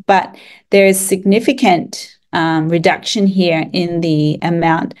 But there is significant reduction here in the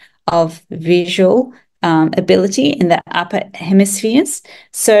amount of visual ability in the upper hemispheres.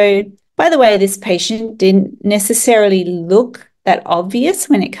 So, by the way, this patient didn't necessarily look that obvious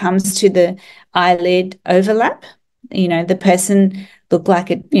when it comes to the eyelid overlap. The person look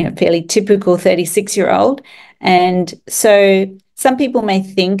like a fairly typical 36-year-old. And so some people may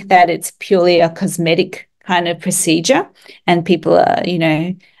think that it's purely a cosmetic kind of procedure and people are,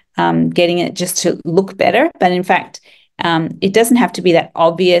 getting it just to look better. But in fact, it doesn't have to be that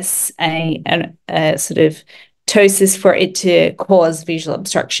obvious a sort of ptosis for it to cause visual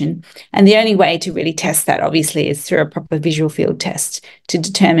obstruction. And the only way to really test that, obviously, is through a proper visual field test to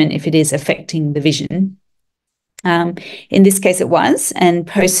determine if it is affecting the vision. In this case, it was. And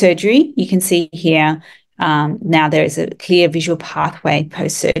post-surgery, you can see here, now there is a clear visual pathway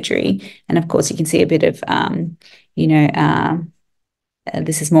post-surgery. And of course, you can see a bit of,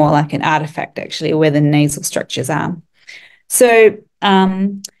 this is more like an artifact, actually, where the nasal structures are. So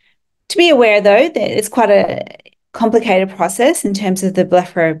to be aware, though, that it's quite a complicated process in terms of the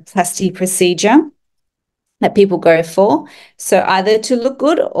blepharoplasty procedure that people go for. So either to look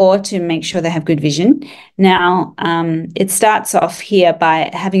good or to make sure they have good vision. Now, it starts off here by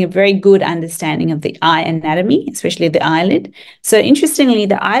having a very good understanding of the eye anatomy, especially the eyelid. So interestingly,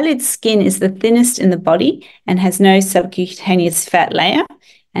 the eyelid skin is the thinnest in the body and has no subcutaneous fat layer.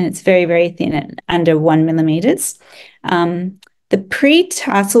 And it's very, very thin at under 1 millimeters. The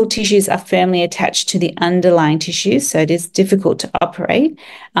pre-tarsal tissues are firmly attached to the underlying tissues, so it is difficult to operate.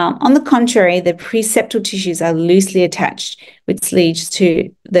 On the contrary, the preseptal tissues are loosely attached, which leads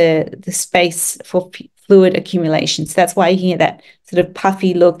to the space for fluid accumulation. So that's why you can get that sort of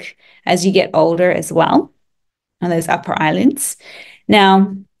puffy look as you get older as well on those upper eyelids.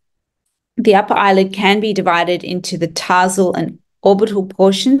 Now, the upper eyelid can be divided into the tarsal and orbital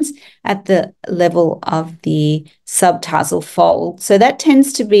portions at the level of the subtarsal fold. So that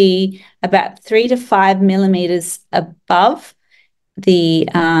tends to be about 3 to 5 millimeters above the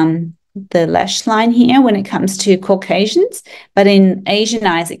lash line here when it comes to Caucasians. But in Asian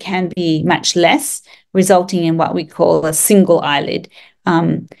eyes, it can be much less, resulting in what we call a single eyelid.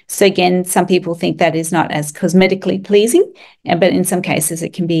 So again, some people think that is not as cosmetically pleasing, but in some cases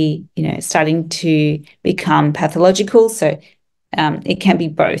it can be, starting to become pathological. So it can be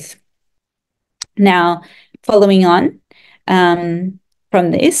both. Now, following on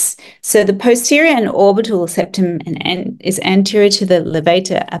from this, so the posterior and orbital septum is anterior to the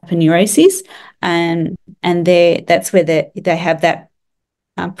levator aponeurosis, and that's where they have that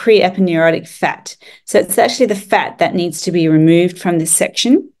pre-aponeurotic fat. So it's actually the fat that needs to be removed from this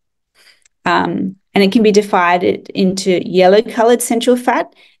section, and it can be divided into yellow-colored central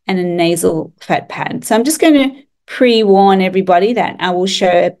fat and a nasal fat pad. So I'm just going to pre-warn everybody that I will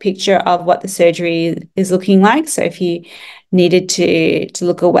show a picture of what the surgery is looking like. So if you needed to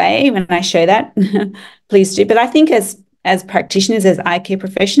look away when I show that, please do. But I think as practitioners, as eye care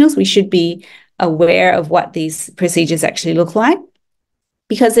professionals, we should be aware of what these procedures actually look like,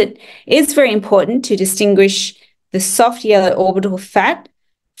 because it is very important to distinguish the soft yellow orbital fat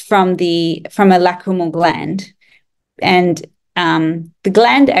from a lacrimal gland. And the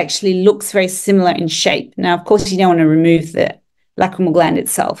gland actually looks very similar in shape. Now, of course, you don't want to remove the lacrimal gland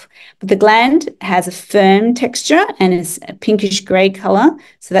itself, but the gland has a firm texture and is a pinkish grey colour.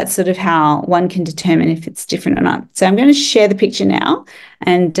 So that's sort of how one can determine if it's different or not. So I'm going to share the picture now,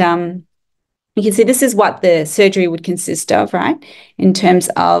 and you can see this is what the surgery would consist of, right? In terms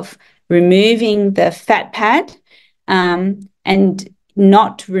of removing the fat pad and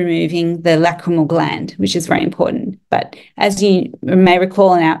not removing the lacrimal gland, which is very important. But as you may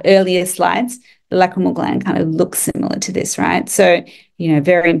recall in our earlier slides, the lacrimal gland kind of looks similar to this, right? So,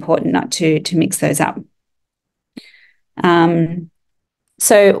 very important not to mix those up.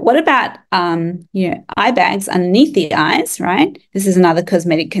 So what about, eye bags underneath the eyes, right? This is another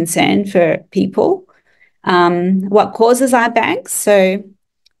cosmetic concern for people. What causes eye bags? So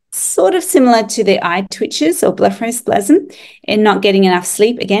sort of similar to the eye twitches or blepharospasm, and not getting enough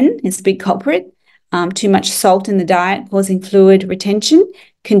sleep, again, is a big culprit. Too much salt in the diet causing fluid retention,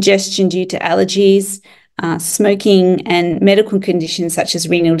 congestion due to allergies, smoking, and medical conditions such as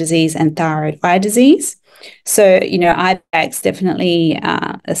renal disease and thyroid eye disease. So, eye bags definitely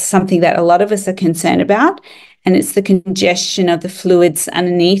is something that a lot of us are concerned about, and it's the congestion of the fluids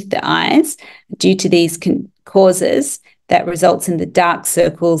underneath the eyes due to these causes that results in the dark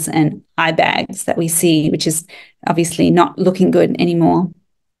circles and eye bags that we see, which is obviously not looking good anymore.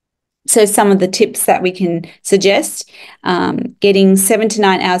 So some of the tips that we can suggest, getting 7 to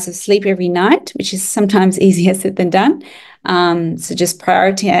 9 hours of sleep every night, which is sometimes easier said than done. So just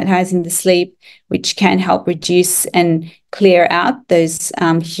prioritizing the sleep, which can help reduce and clear out those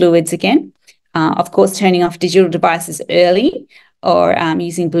fluids again. Of course, turning off digital devices early, or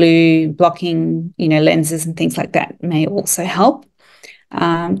using blue blocking, lenses and things like that may also help.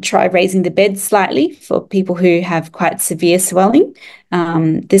 try raising the bed slightly for people who have quite severe swelling.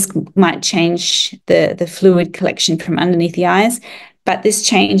 This might change the fluid collection from underneath the eyes, but this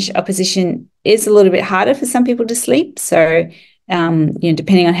change of position is a little bit harder for some people to sleep. So,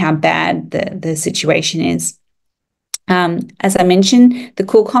 depending on how bad the situation is. As I mentioned, the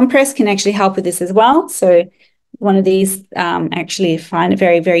cool compress can actually help with this as well. So one of these actually I find it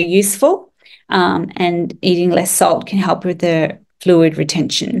very, very useful. And eating less salt can help with the fluid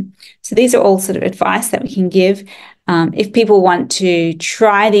retention. So these are all sort of advice that we can give if people want to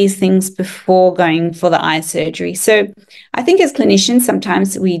try these things before going for the eye surgery. So I think as clinicians,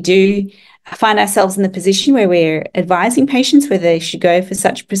 sometimes we do find ourselves in the position where we're advising patients whether they should go for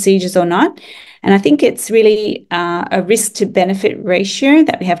such procedures or not. And I think it's really a risk to benefit ratio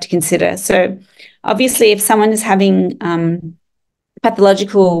that we have to consider. So obviously, if someone is having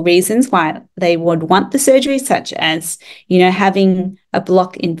pathological reasons why they would want the surgery, such as, having a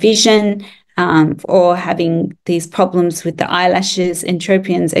block in vision, or having these problems with the eyelashes,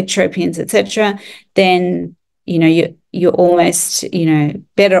 entropions, ectropions, etc., then you're almost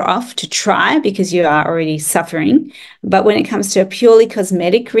better off to try because you are already suffering. But when it comes to a purely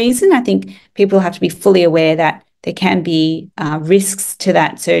cosmetic reason, I think people have to be fully aware that there can be risks to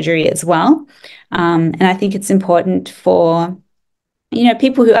that surgery as well. And I think it's important for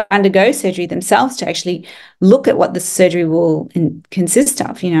people who undergo surgery themselves to actually look at what the surgery will consist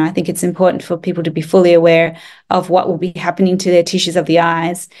of. I think it's important for people to be fully aware of what will be happening to their tissues of the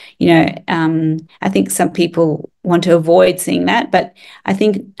eyes. I think some people want to avoid seeing that, but I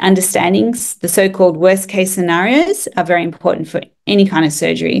think understanding the so-called worst case scenarios are very important for any kind of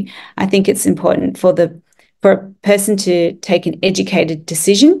surgery. I think it's important for a person to take an educated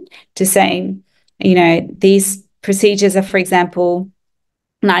decision to say, these procedures are, for example,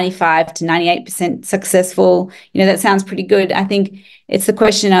 95 to 98% successful. That sounds pretty good. I think it's the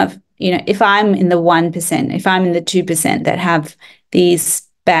question of, if I'm in the 1%, if I'm in the 2% that have these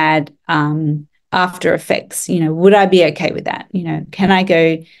bad after effects, would I be okay with that? Can I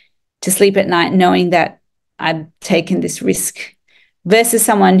go to sleep at night knowing that I've taken this risk, versus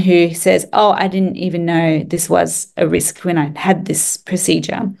someone who says, oh, I didn't even know this was a risk when I had this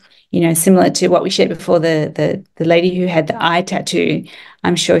procedure. Similar to what we shared before, the lady who had the eye tattoo,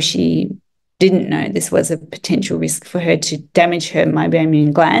 I'm sure she didn't know this was a potential risk for her to damage her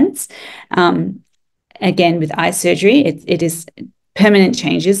meibomian glands. Again, with eye surgery, it is permanent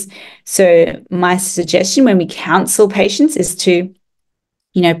changes. So my suggestion when we counsel patients is to,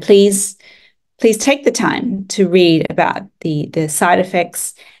 please take the time to read about the side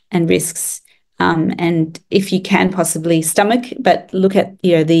effects and risks. And if you can possibly stomach, but look at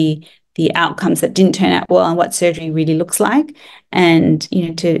the outcomes that didn't turn out well and what surgery really looks like, and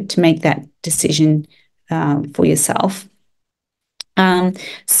to make that decision for yourself.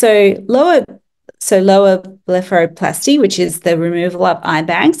 So lower blepharoplasty, which is the removal of eye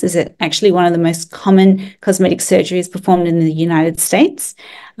bags, is actually one of the most common cosmetic surgeries performed in the United States.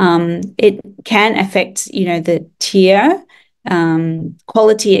 It can affect the tear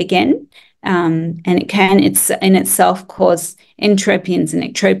quality again. And it can in itself cause entropions and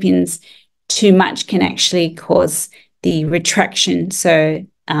ectropions. Too much can actually cause the retraction. So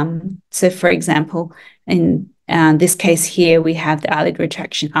for example, in this case here, we have the eyelid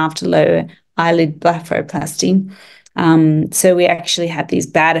retraction after lower eyelid blepharoplasty. So we actually have these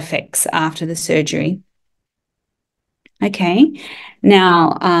bad effects after the surgery. Okay,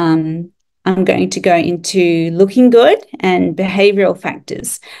 now I'm going to go into looking good and behavioral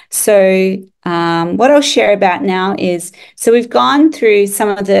factors. So what I'll share about now is, so we've gone through some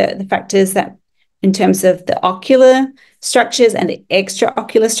of the factors that in terms of the ocular structures and the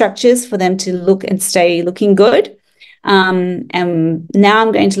extraocular structures for them to look and stay looking good. And now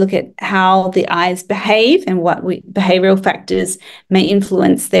I'm going to look at how the eyes behave and what behavioral factors may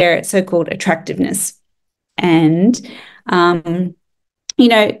influence their so-called attractiveness. And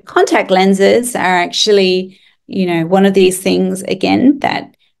contact lenses are actually, one of these things, again,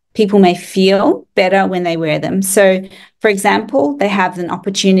 that people may feel better when they wear them. So, for example, they have an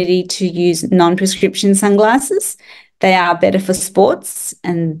opportunity to use non-prescription sunglasses. They are better for sports,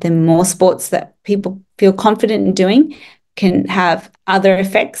 and the more sports that people feel confident in doing can have other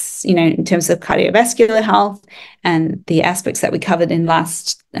effects, in terms of cardiovascular health and the aspects that we covered in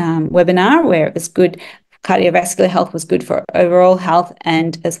last webinar, where it was good. Cardiovascular health was good for overall health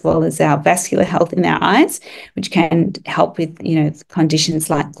and as well as our vascular health in our eyes, which can help with, conditions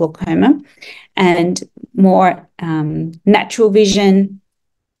like glaucoma, and more natural vision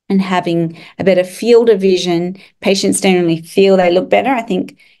and having a better field of vision. Patients generally feel they look better. I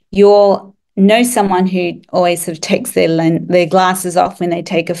think your know someone who always sort of takes their glasses off when they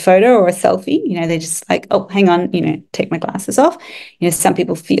take a photo or a selfie. You know, they're just like, oh, hang on, you know, take my glasses off. You know, some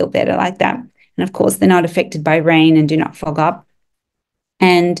people feel better like that. And of course, they're not affected by rain and do not fog up.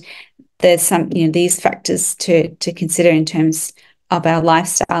 And there's some, you know, these factors to consider in terms of our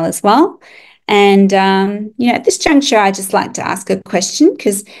lifestyle as well. And, you know, at this juncture, I just like to ask a question,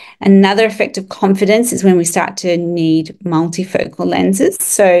 because another effect of confidence is when we start to need multifocal lenses.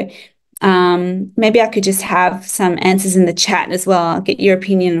 So maybe I could just have some answers in the chat as well. I'll get your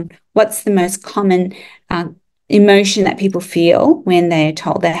opinion on what's the most common emotion that people feel when they're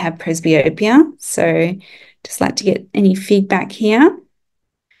told they have presbyopia. So just like to get any feedback here.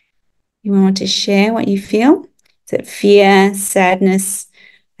 You want to share what you feel? Is it fear, sadness?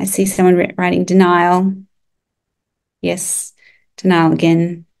 I see someone writing denial. Yes, denial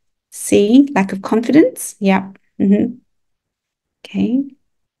again. C, lack of confidence. Yeah. Okay.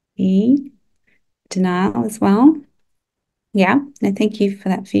 E, denial as well. Yeah. No, thank you for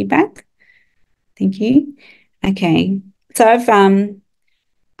that feedback. Thank you. Okay. So I've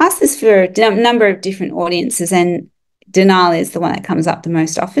asked this for a number of different audiences, and denial is the one that comes up the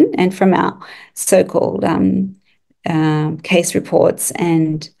most often. And from our so-called case reports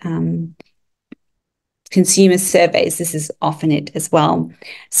and consumer surveys, this is often it as well.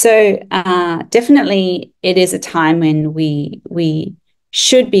 So definitely it is a time when we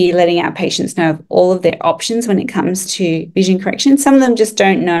should be letting our patients know of all of their options when it comes to vision correction. Some of them just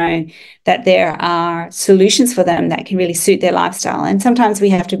don't know that there are solutions for them that can really suit their lifestyle. And sometimes we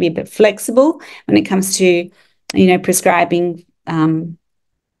have to be a bit flexible when it comes to, you know, prescribing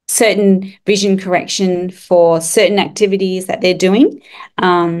certain vision correction for certain activities that they're doing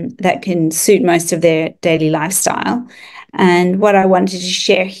that can suit most of their daily lifestyle. And what I wanted to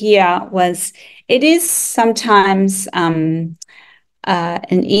share here was it is sometimes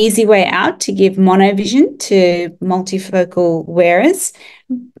an easy way out to give monovision to multifocal wearers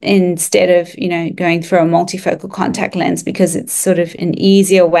instead of, you know, going through a multifocal contact lens, because it's sort of an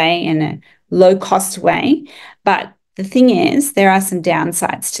easier way and a low-cost way. But the thing is, there are some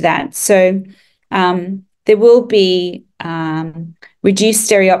downsides to that. So there will be reduced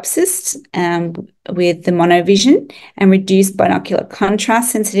stereopsis with the monovision, and reduced binocular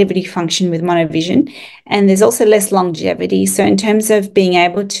contrast sensitivity function with monovision. And there's also less longevity. So in terms of being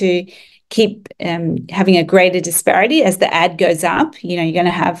able to keep having a greater disparity as the ad goes up, you know, you're going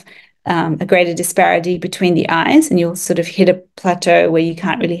to have a greater disparity between the eyes, and you'll sort of hit a plateau where you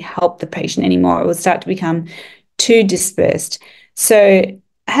can't really help the patient anymore. It will start to become too dispersed. So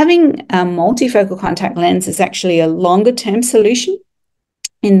having a multifocal contact lens is actually a longer term solution,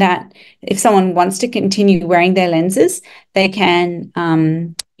 in that if someone wants to continue wearing their lenses, they can,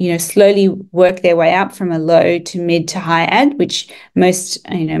 you know, slowly work their way up from a low to mid to high ad, which most,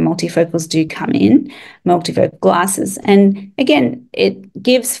 you know, multifocals do come in, multifocal glasses. And again, it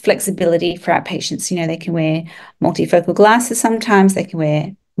gives flexibility for our patients. You know, they can wear multifocal glasses sometimes, they can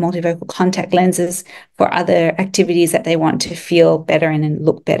wear multifocal contact lenses for other activities that they want to feel better in and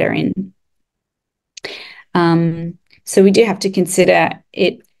look better in. So we do have to consider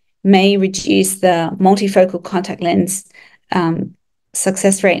it may reduce the multifocal contact lens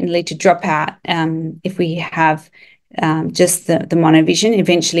success rate and lead to dropout if we have just the monovision.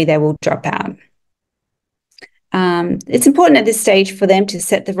 Eventually they will drop out. It's important at this stage for them to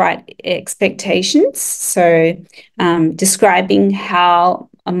set the right expectations. So describing how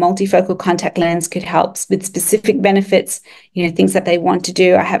a multifocal contact lens could help with specific benefits, you know, things that they want to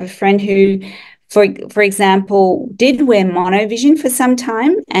do. I have a friend who, for example, did wear monovision for some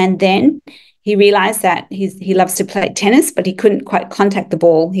time, and then he realized that he loves to play tennis, but he couldn't quite contact the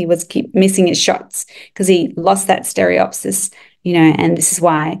ball. He was keep missing his shots because he lost that stereopsis, you know, and this is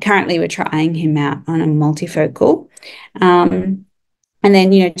why currently we're trying him out on a multifocal. And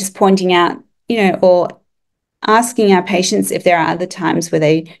then, you know, just pointing out, you know, or asking our patients if there are other times where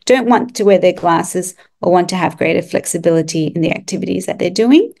they don't want to wear their glasses or want to have greater flexibility in the activities that they're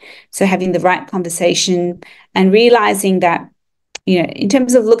doing. So having the right conversation and realizing that, you know, in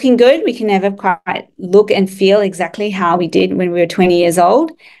terms of looking good, we can never quite look and feel exactly how we did when we were 20 years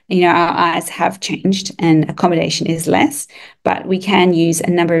old. You know, our eyes have changed and accommodation is less, but we can use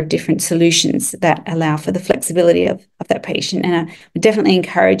a number of different solutions that allow for the flexibility of that patient. And I would definitely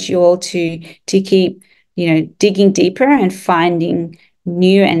encourage you all to keep, you know, digging deeper and finding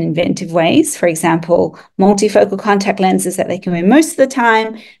new and inventive ways. For example, multifocal contact lenses that they can wear most of the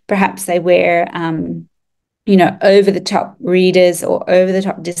time. Perhaps they wear, you know, over-the-top readers or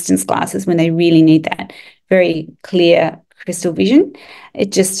over-the-top distance glasses when they really need that very clear crystal vision.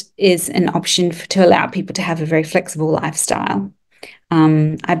 It just is an option to allow people to have a very flexible lifestyle.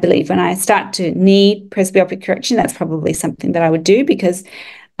 I believe when I start to need presbyopic correction, that's probably something that I would do, because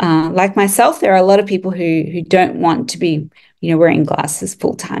like myself, there are a lot of people who don't want to be, wearing glasses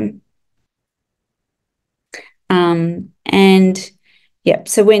full time. And yeah,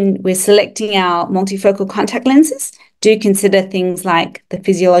 so when we're selecting our multifocal contact lenses, do consider things like the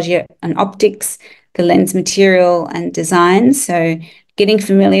physiology and optics, the lens material and design. So getting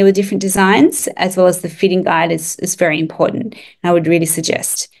familiar with different designs as well as the fitting guide is very important. I would really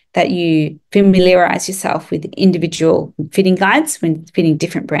suggest that you familiarize yourself with individual fitting guides when fitting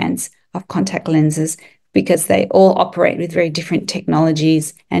different brands of contact lenses, because they all operate with very different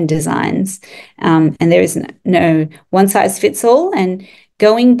technologies and designs. And there is no one size fits all. And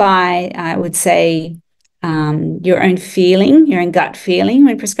going by, I would say, your own feeling, your own gut feeling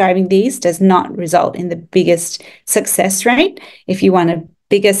when prescribing these does not result in the biggest success rate. If you want a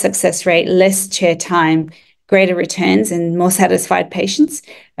bigger success rate, less chair time, greater returns and more satisfied patients,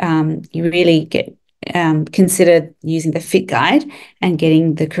 you really consider using the fit guide and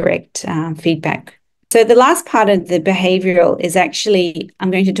getting the correct feedback. So the last part of the behavioral is actually,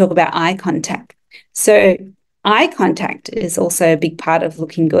 I'm going to talk about eye contact. So eye contact is also a big part of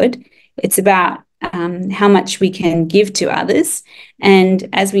looking good. It's about how much we can give to others. And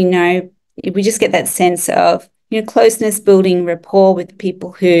as we know, we just get that sense of, closeness, building rapport with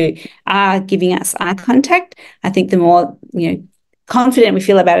people who are giving us eye contact. I think the more, confident we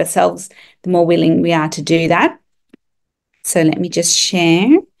feel about ourselves, the more willing we are to do that. So let me just share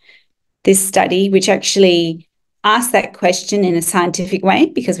this study, which actually asked that question in a scientific way,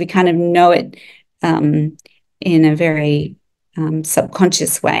 because we kind of know it in a very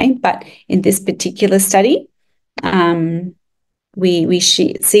subconscious way. But in this particular study, we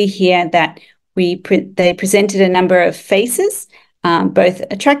see here that they presented a number of faces, both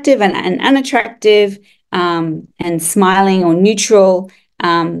attractive and unattractive, and smiling or neutral,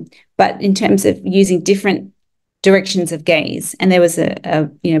 but in terms of using different directions of gaze. And there was a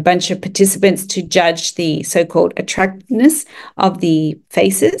bunch of participants to judge the so-called attractiveness of the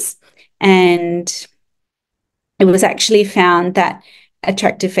faces. And it was actually found that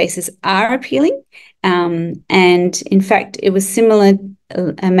attractive faces are appealing. And in fact, it was similar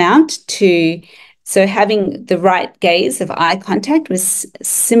amount to, so having the right gaze of eye contact was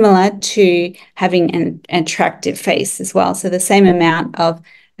similar to having an attractive face as well. So the same amount of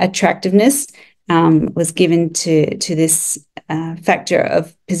attractiveness was given to this factor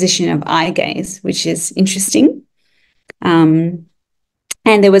of position of eye gaze, which is interesting.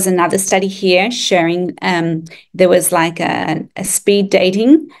 And there was another study here showing there was like a speed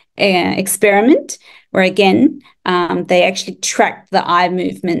dating experiment where, again, they actually tracked the eye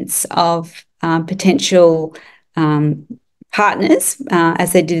movements of potential partners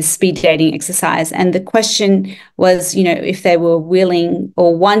as they did a speed dating exercise. And the question was, if they were willing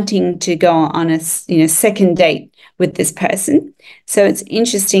or wanting to go on a second date with this person. So it's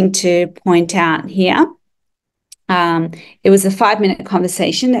interesting to point out here. It was a 5-minute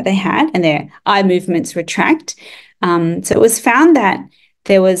conversation that they had, and their eye movements were tracked. So it was found that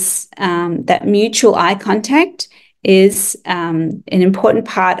there was that mutual eye contact is an important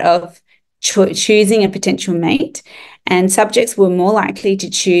part of choosing a potential mate, and subjects were more likely to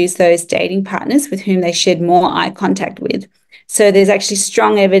choose those dating partners with whom they shared more eye contact with. So there's actually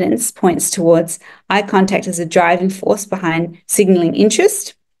strong evidence points towards eye contact as a driving force behind signaling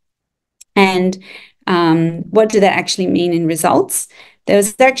interest. And what did that actually mean in results? There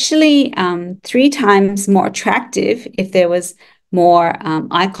was actually 3 times more attractive if there was more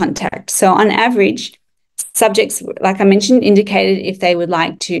eye contact. So on average, subjects, like I mentioned, indicated if they would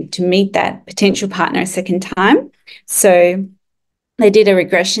like to meet that potential partner a second time. So they did a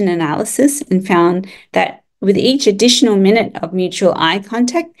regression analysis and found that with each additional minute of mutual eye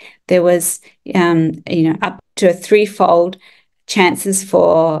contact, there was up to a 3-fold chances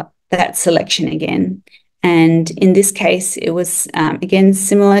for that selection again. And in this case, it was, again,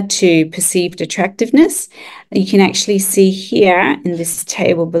 similar to perceived attractiveness. You can actually see here in this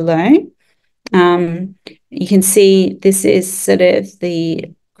table below, you can see this is sort of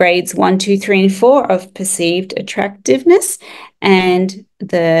the grades 1, 2, 3, and 4 of perceived attractiveness. And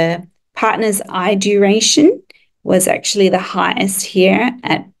the partner's eye duration was actually the highest here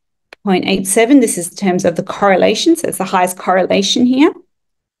at 0.87. This is in terms of the correlation. So it's the highest correlation here.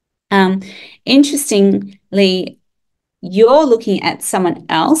 Interestingly, you're looking at someone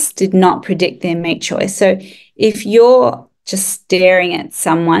else did not predict their mate choice. So if you're just staring at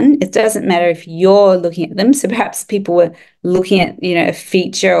someone, it doesn't matter if you're looking at them. So perhaps people were looking at, a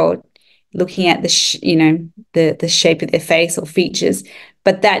feature or looking at the shape of their face or features,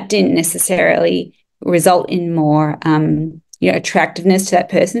 but that didn't necessarily result in more attractiveness to that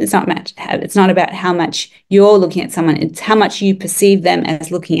person. It's not about how much you're looking at someone. It's how much you perceive them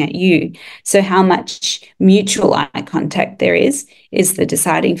as looking at you. So how much mutual eye contact there is the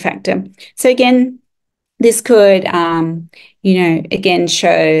deciding factor. So again, this could, again,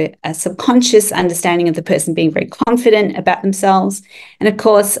 show a subconscious understanding of the person being very confident about themselves. And of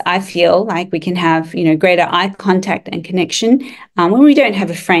course, I feel like we can have, greater eye contact and connection when we don't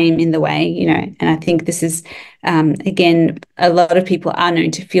have a frame in the way, and I think this is, again, a lot of people are known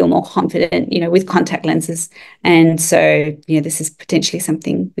to feel more confident, with contact lenses. And so, this is potentially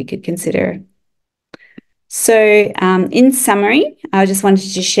something we could consider. So in summary, I just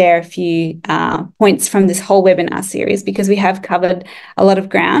wanted to share a few points from this whole webinar series, because we have covered a lot of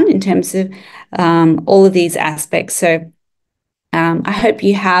ground in terms of all of these aspects. So I hope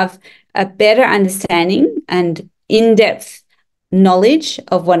you have a better understanding and in-depth knowledge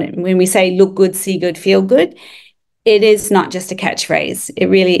of when we say look good, see good, feel good. It is not just a catchphrase. It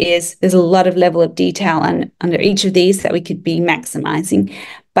really is. There's a lot of level of detail under each of these that we could be maximizing.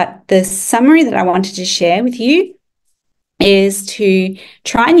 But the summary that I wanted to share with you is to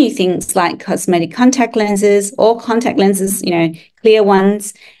try new things like cosmetic contact lenses or contact lenses, clear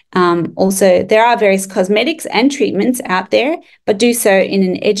ones. Also, there are various cosmetics and treatments out there, but do so in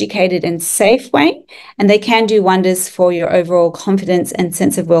an educated and safe way. And they can do wonders for your overall confidence and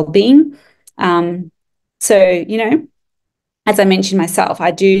sense of well-being. So, as I mentioned myself,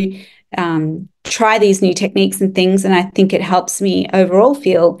 I do try these new techniques and things, and I think it helps me overall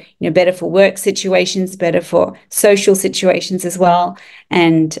feel, better for work situations, better for social situations as well,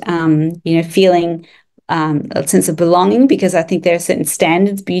 and, feeling a sense of belonging, because I think there are certain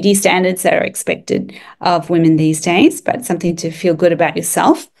standards, beauty standards that are expected of women these days, but something to feel good about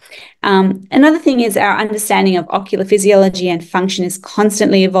yourself. Another thing is our understanding of ocular physiology and function is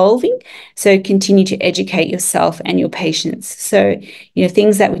constantly evolving. So continue to educate yourself and your patients. So,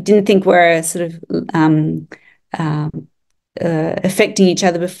 things that we didn't think were sort of affecting each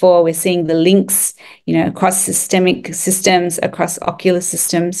other before, we're seeing the links, across systemic systems, across ocular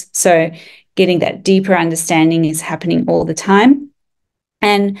systems. So getting that deeper understanding is happening all the time.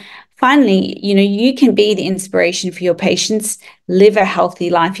 And finally, you can be the inspiration for your patients, live a healthy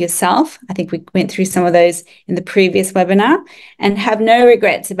life yourself. I think we went through some of those in the previous webinar, and have no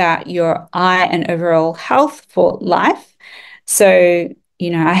regrets about your eye and overall health for life. So,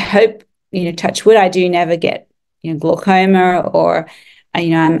 I hope, touch wood, I do never get, glaucoma, or,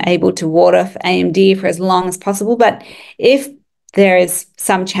 I'm able to ward off AMD for as long as possible. But if there is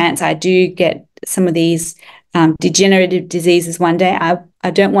some chance I do get some of these degenerative diseases one day,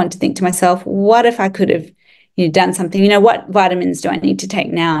 I don't want to think to myself, what if I could have done something? What vitamins do I need to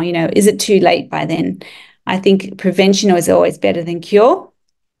take now? Is it too late by then? I think prevention is always better than cure.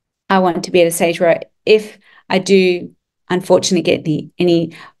 I want to be at a stage where if I do unfortunately get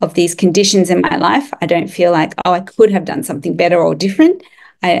any of these conditions in my life, I don't feel like, I could have done something better or different.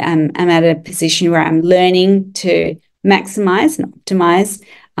 I'm at a position where I'm learning to maximize and optimize,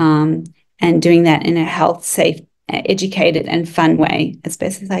 and doing that in a health, safe, educated and fun way as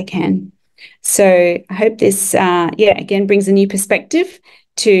best as I can. So I hope this, again, brings a new perspective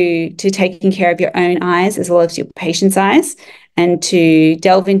to taking care of your own eyes as well as your patient's eyes, and to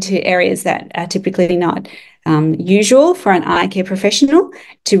delve into areas that are typically not usual for an eye care professional,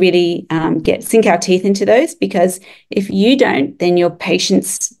 to really sink our teeth into those, because if you don't, then your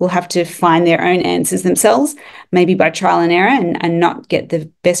patients will have to find their own answers themselves, maybe by trial and error, and not get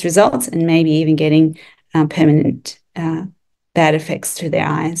the best results, and maybe even getting permanent bad effects to their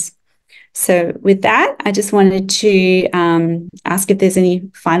eyes. So with that, I just wanted to ask if there's any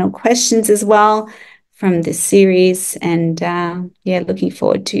final questions as well from this series, and looking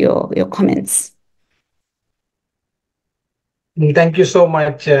forward to your comments. Thank you so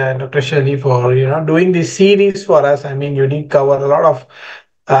much, Dr. Shirley, for doing this series for us. I mean, you did cover a lot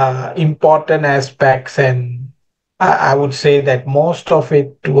of important aspects, and I would say that most of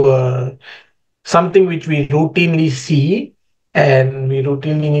it were something which we routinely see, and we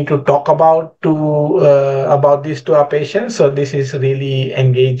routinely need to talk about this to our patients. So this is really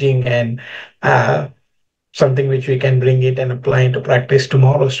engaging, and something which we can bring it and apply into practice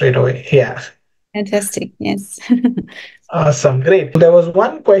tomorrow straight away. Yeah. Fantastic. Yes. Awesome. Great. There was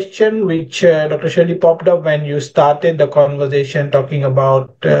one question which Dr. Shirley popped up when you started the conversation talking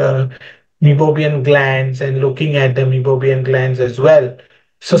about meibomian glands and looking at the meibomian glands as well.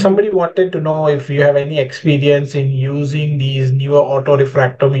 So somebody wanted to know if you have any experience in using these newer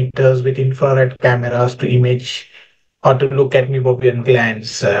autorefractometers with infrared cameras to image or to look at meibomian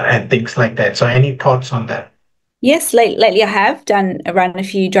glands and things like that. So any thoughts on that? Yes, lately I have run a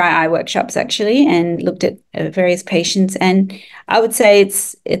few dry eye workshops actually, and looked at various patients, and I would say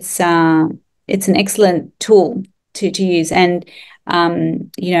it's an excellent tool to use, and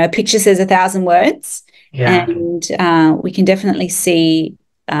a picture says 1,000 words, Yeah. and we can definitely see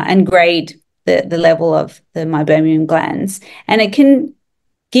and grade the level of the meibomian glands, and it can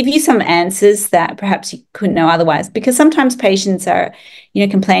give you some answers that perhaps you couldn't know otherwise, because sometimes patients are,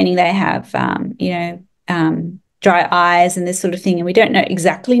 complaining they have, dry eyes and this sort of thing, and we don't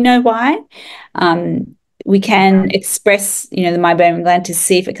exactly know why. We can express, the meibomian gland to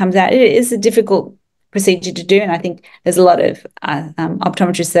see if it comes out. It is a difficult procedure to do, and I think there's a lot of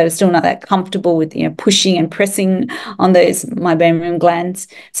optometrists that are still not that comfortable with pushing and pressing on those meibomian glands.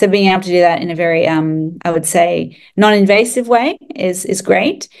 So being able to do that in a very I would say non-invasive way is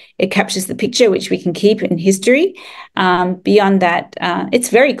great. It captures the picture, which we can keep in history. Beyond that, it's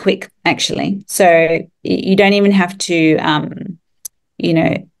very quick actually, so you don't even have to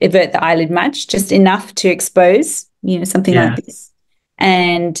avert the eyelid much, just enough to expose something like this.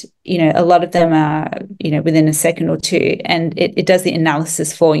 And, a lot of them are, within a second or two, and it does the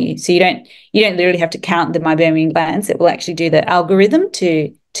analysis for you. So you don't literally have to count the meibomian glands. It will actually do the algorithm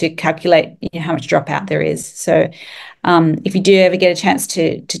to calculate how much dropout there is. So if you do ever get a chance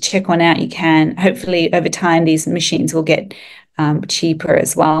to check one out, you can. Hopefully over time, these machines will get cheaper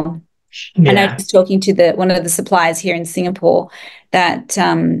as well. I know just talking to one of the suppliers here in Singapore that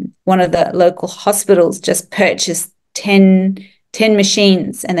one of the local hospitals just purchased 10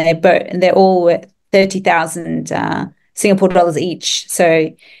 machines, and they're all worth 30,000 Singapore dollars each. So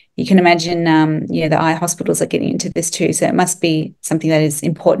you can imagine, the eye hospitals are getting into this too. So it must be something that is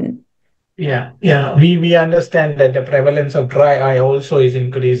important. Yeah. We understand that the prevalence of dry eye also is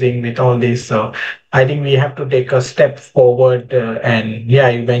increasing with all this. So I think we have to take a step forward. And you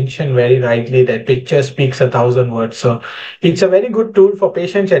mentioned very rightly that picture speaks 1,000 words. So it's a very good tool for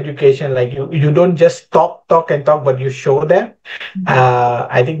patients' education. Like you don't just talk, but you show them.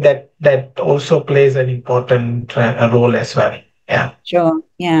 I think that also plays an important role as well. Yeah. Sure.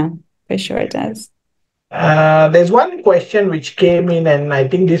 Yeah, for sure it does. There's one question which came in, and I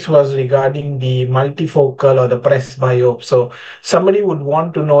think this was regarding the multifocal or the presbyope. So somebody would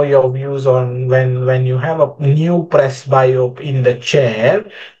want to know your views on when you have a new presbyope in the chair,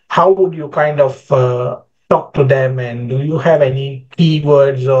 how would you kind of talk to them, and do you have any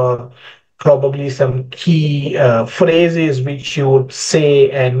keywords or probably some key phrases which you would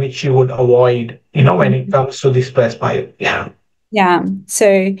say and which you would avoid, when it comes to this presbyope? Yeah. Yeah.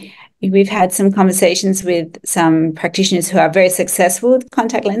 So we've had some conversations with some practitioners who are very successful with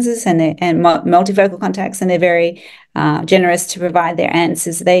contact lenses and multifocal contacts, and they're very generous to provide their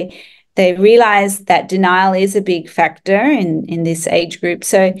answers. They realize that denial is a big factor in this age group.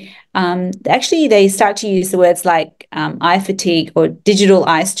 So actually, they start to use the words like eye fatigue or digital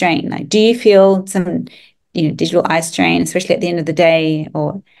eye strain. Like, do you feel some digital eye strain, especially at the end of the day?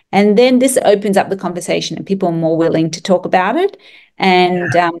 And then this opens up the conversation, and people are more willing to talk about it.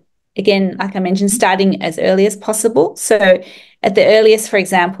 And again, like I mentioned, starting as early as possible. So at the earliest, for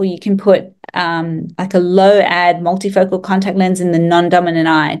example, you can put like a low-ad multifocal contact lens in the non-dominant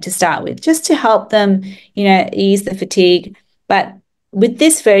eye to start with, just to help them, ease the fatigue. But with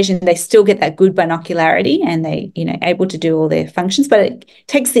this version, they still get that good binocularity, and they, able to do all their functions, but it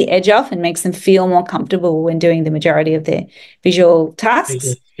takes the edge off and makes them feel more comfortable when doing the majority of their visual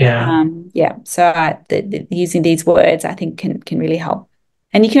tasks. So using these words, I think, can really help.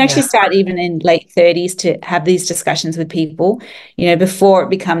 And you can actually start even in late 30s to have these discussions with people, before it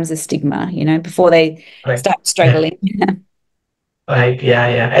becomes a stigma, before they start struggling. Right.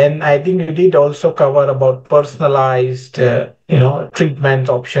 And I think you did also cover about personalized, treatment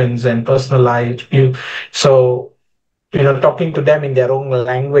options and personalized view. So, talking to them in their own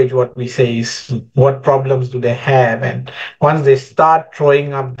language, what we say is what problems do they have? And once they start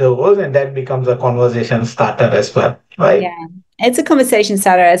throwing up those, and that becomes a conversation starter as well, right? Yeah. It's a conversation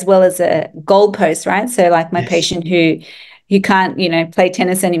starter as well as a goalpost, right? So like my patient who can't, play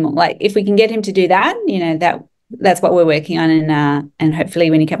tennis anymore. Like if we can get him to do that, that's what we're working on, and hopefully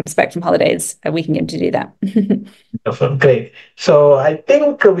when he comes back from holidays, we can get him to do that. Great. So I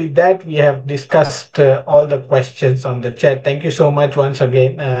think with that, we have discussed all the questions on the chat. Thank you so much once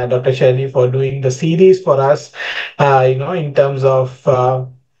again, Dr. Shirley, for doing the series for us, in terms of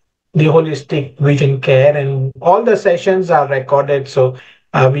the holistic vision care, and all the sessions are recorded. So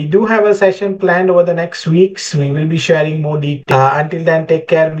we do have a session planned over the next weeks. We will be sharing more details. Until then, take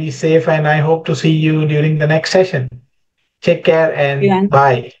care, be safe, and I hope to see you during the next session. Take care and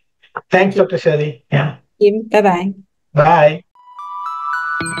bye. Thanks, Dr. Shirley. Yeah. Bye-bye. Bye.